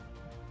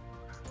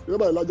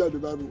 Remember Elijah in the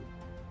Bible?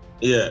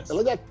 Yes.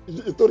 Elijah,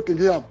 he told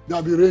King Ahab,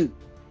 there'll be rain.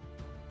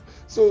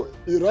 So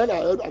he ran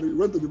ahead and he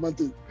went to the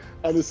mountain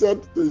and he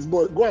said to his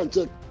boy, go and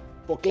check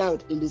for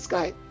cloud in the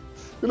sky.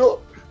 You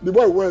know, the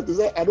boy went, he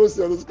said, I don't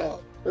see any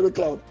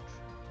cloud.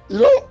 You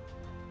know,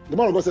 the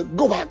man of God said,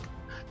 go back.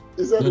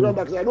 He said, he went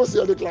back, he said, I don't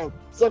see any cloud.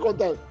 Second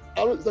time,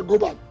 he said, go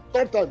back.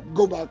 Third time,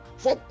 go back.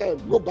 Fourth time,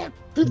 go back.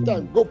 Fifth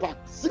time, go back.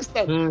 Sixth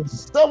time,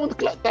 seventh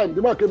time,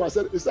 the man came and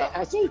said,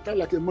 I saw it climb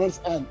like a man's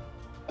hand.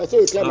 I saw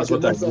it climb like a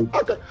man's hand.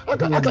 How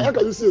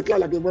can you see a climb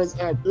like a man's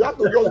hand? You have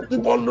to just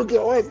keep on looking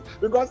at us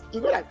because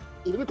you know, like,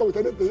 if you didn't come with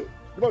anything,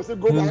 the man say,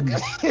 go back.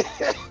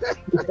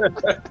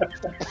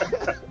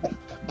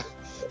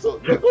 So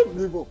don't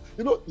give up.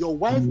 You know, your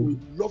wife will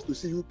love to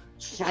see you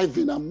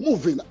striving and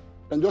moving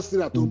and just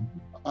sit at home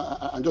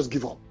and just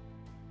give up.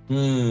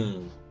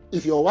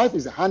 If your wife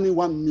is earning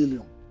 1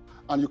 million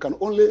and you can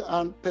only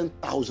earn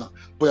 10,000,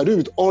 but you're doing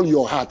it with all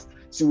your heart,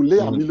 she will lay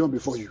 $1 million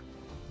before you.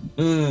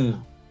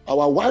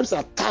 Our wives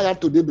are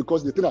tired today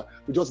because they think that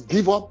we just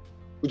give up,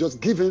 we just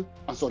give in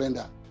and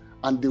surrender.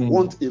 And they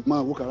want a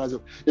man who can rise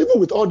up. Even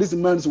with all these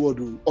men's who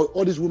do, or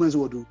all these women's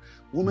who do,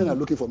 women are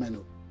looking for men.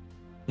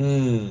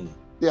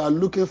 They are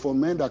looking for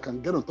men that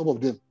can get on top of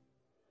them.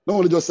 Not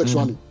only just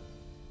sexually.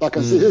 That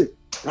can say, hey,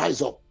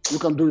 rise up. You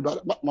can do it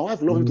better. My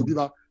wife loves me to give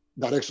her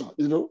direction,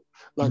 you know.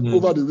 Like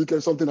over the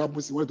weekend, something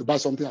happens, she wanted to buy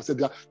something. I said,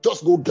 yeah,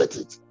 just go get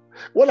it.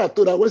 When I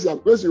told her, when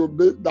she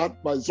obeyed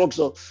that my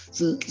instruction,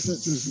 she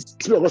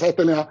started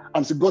telling her,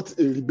 and she got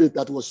a rebate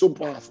that was so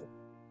powerful.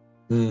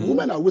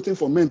 Women are waiting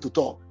for men to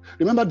talk.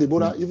 Remember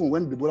Deborah, even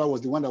when Deborah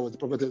was the one that was the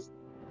prophetess,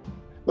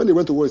 when they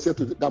went to war, he said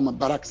to that man,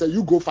 Barak, said,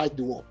 you go fight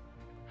the war.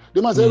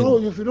 The man said, no,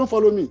 if you don't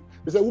follow me,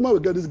 he said, woman will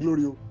get this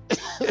glory.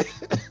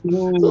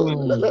 So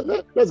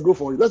let's go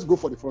for it. Let's go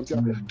for the frontier.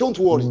 Don't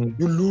worry.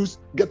 You lose,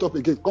 get up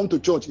again. Come to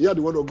church, hear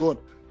the word of God.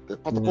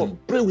 Pastor Paul,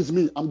 pray with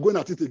me. I'm going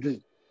at it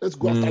again. Let's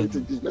go after it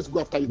again. Let's go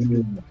after it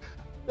again.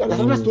 There's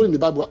another story in the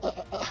Bible.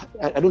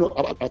 I don't know,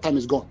 our time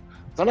is gone.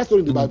 There's another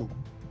story in the Bible.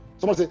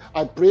 Someone said,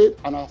 I prayed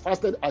and I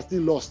fasted, I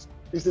still lost.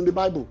 It's in the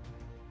Bible.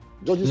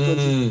 Judges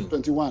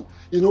 20:21.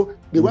 You know,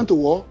 they went to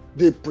war,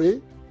 they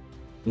prayed,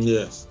 and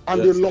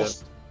they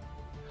lost.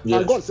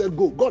 And God said,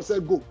 go. God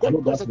said, go.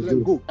 God said to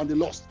them, go, and they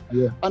lost.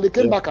 And they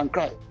came back and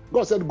cried.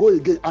 God said, go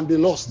again, and they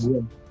lost.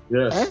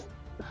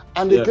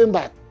 And they came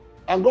back.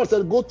 And God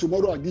said, go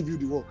tomorrow, I'll give you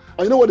the war.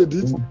 And you know what they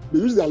did? They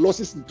used their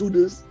losses in 2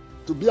 days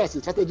to be as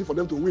a strategy for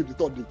them to win the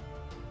 3rd day.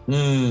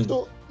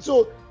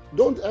 So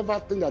don't ever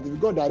think that if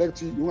God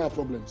directs you, you won't have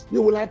problems.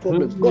 You will have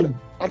problems. God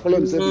had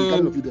problems in the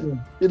Garden of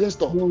Eden. He didn't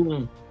stop.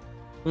 So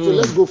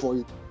let's go for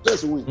it.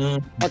 Let's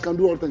win. I can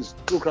do all things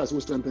through Christ who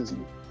strengthens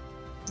me.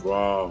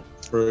 Wow.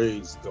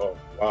 Praise God.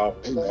 Wow.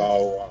 Amen.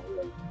 Wow.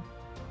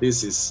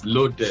 This is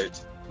loaded.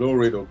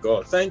 Glory to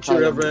God. Thank you,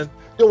 Reverend.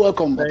 You're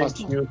welcome, Thank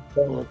Pastor. you.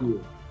 Thank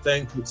you.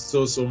 Thank you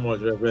so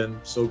much, Reverend.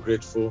 So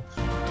grateful.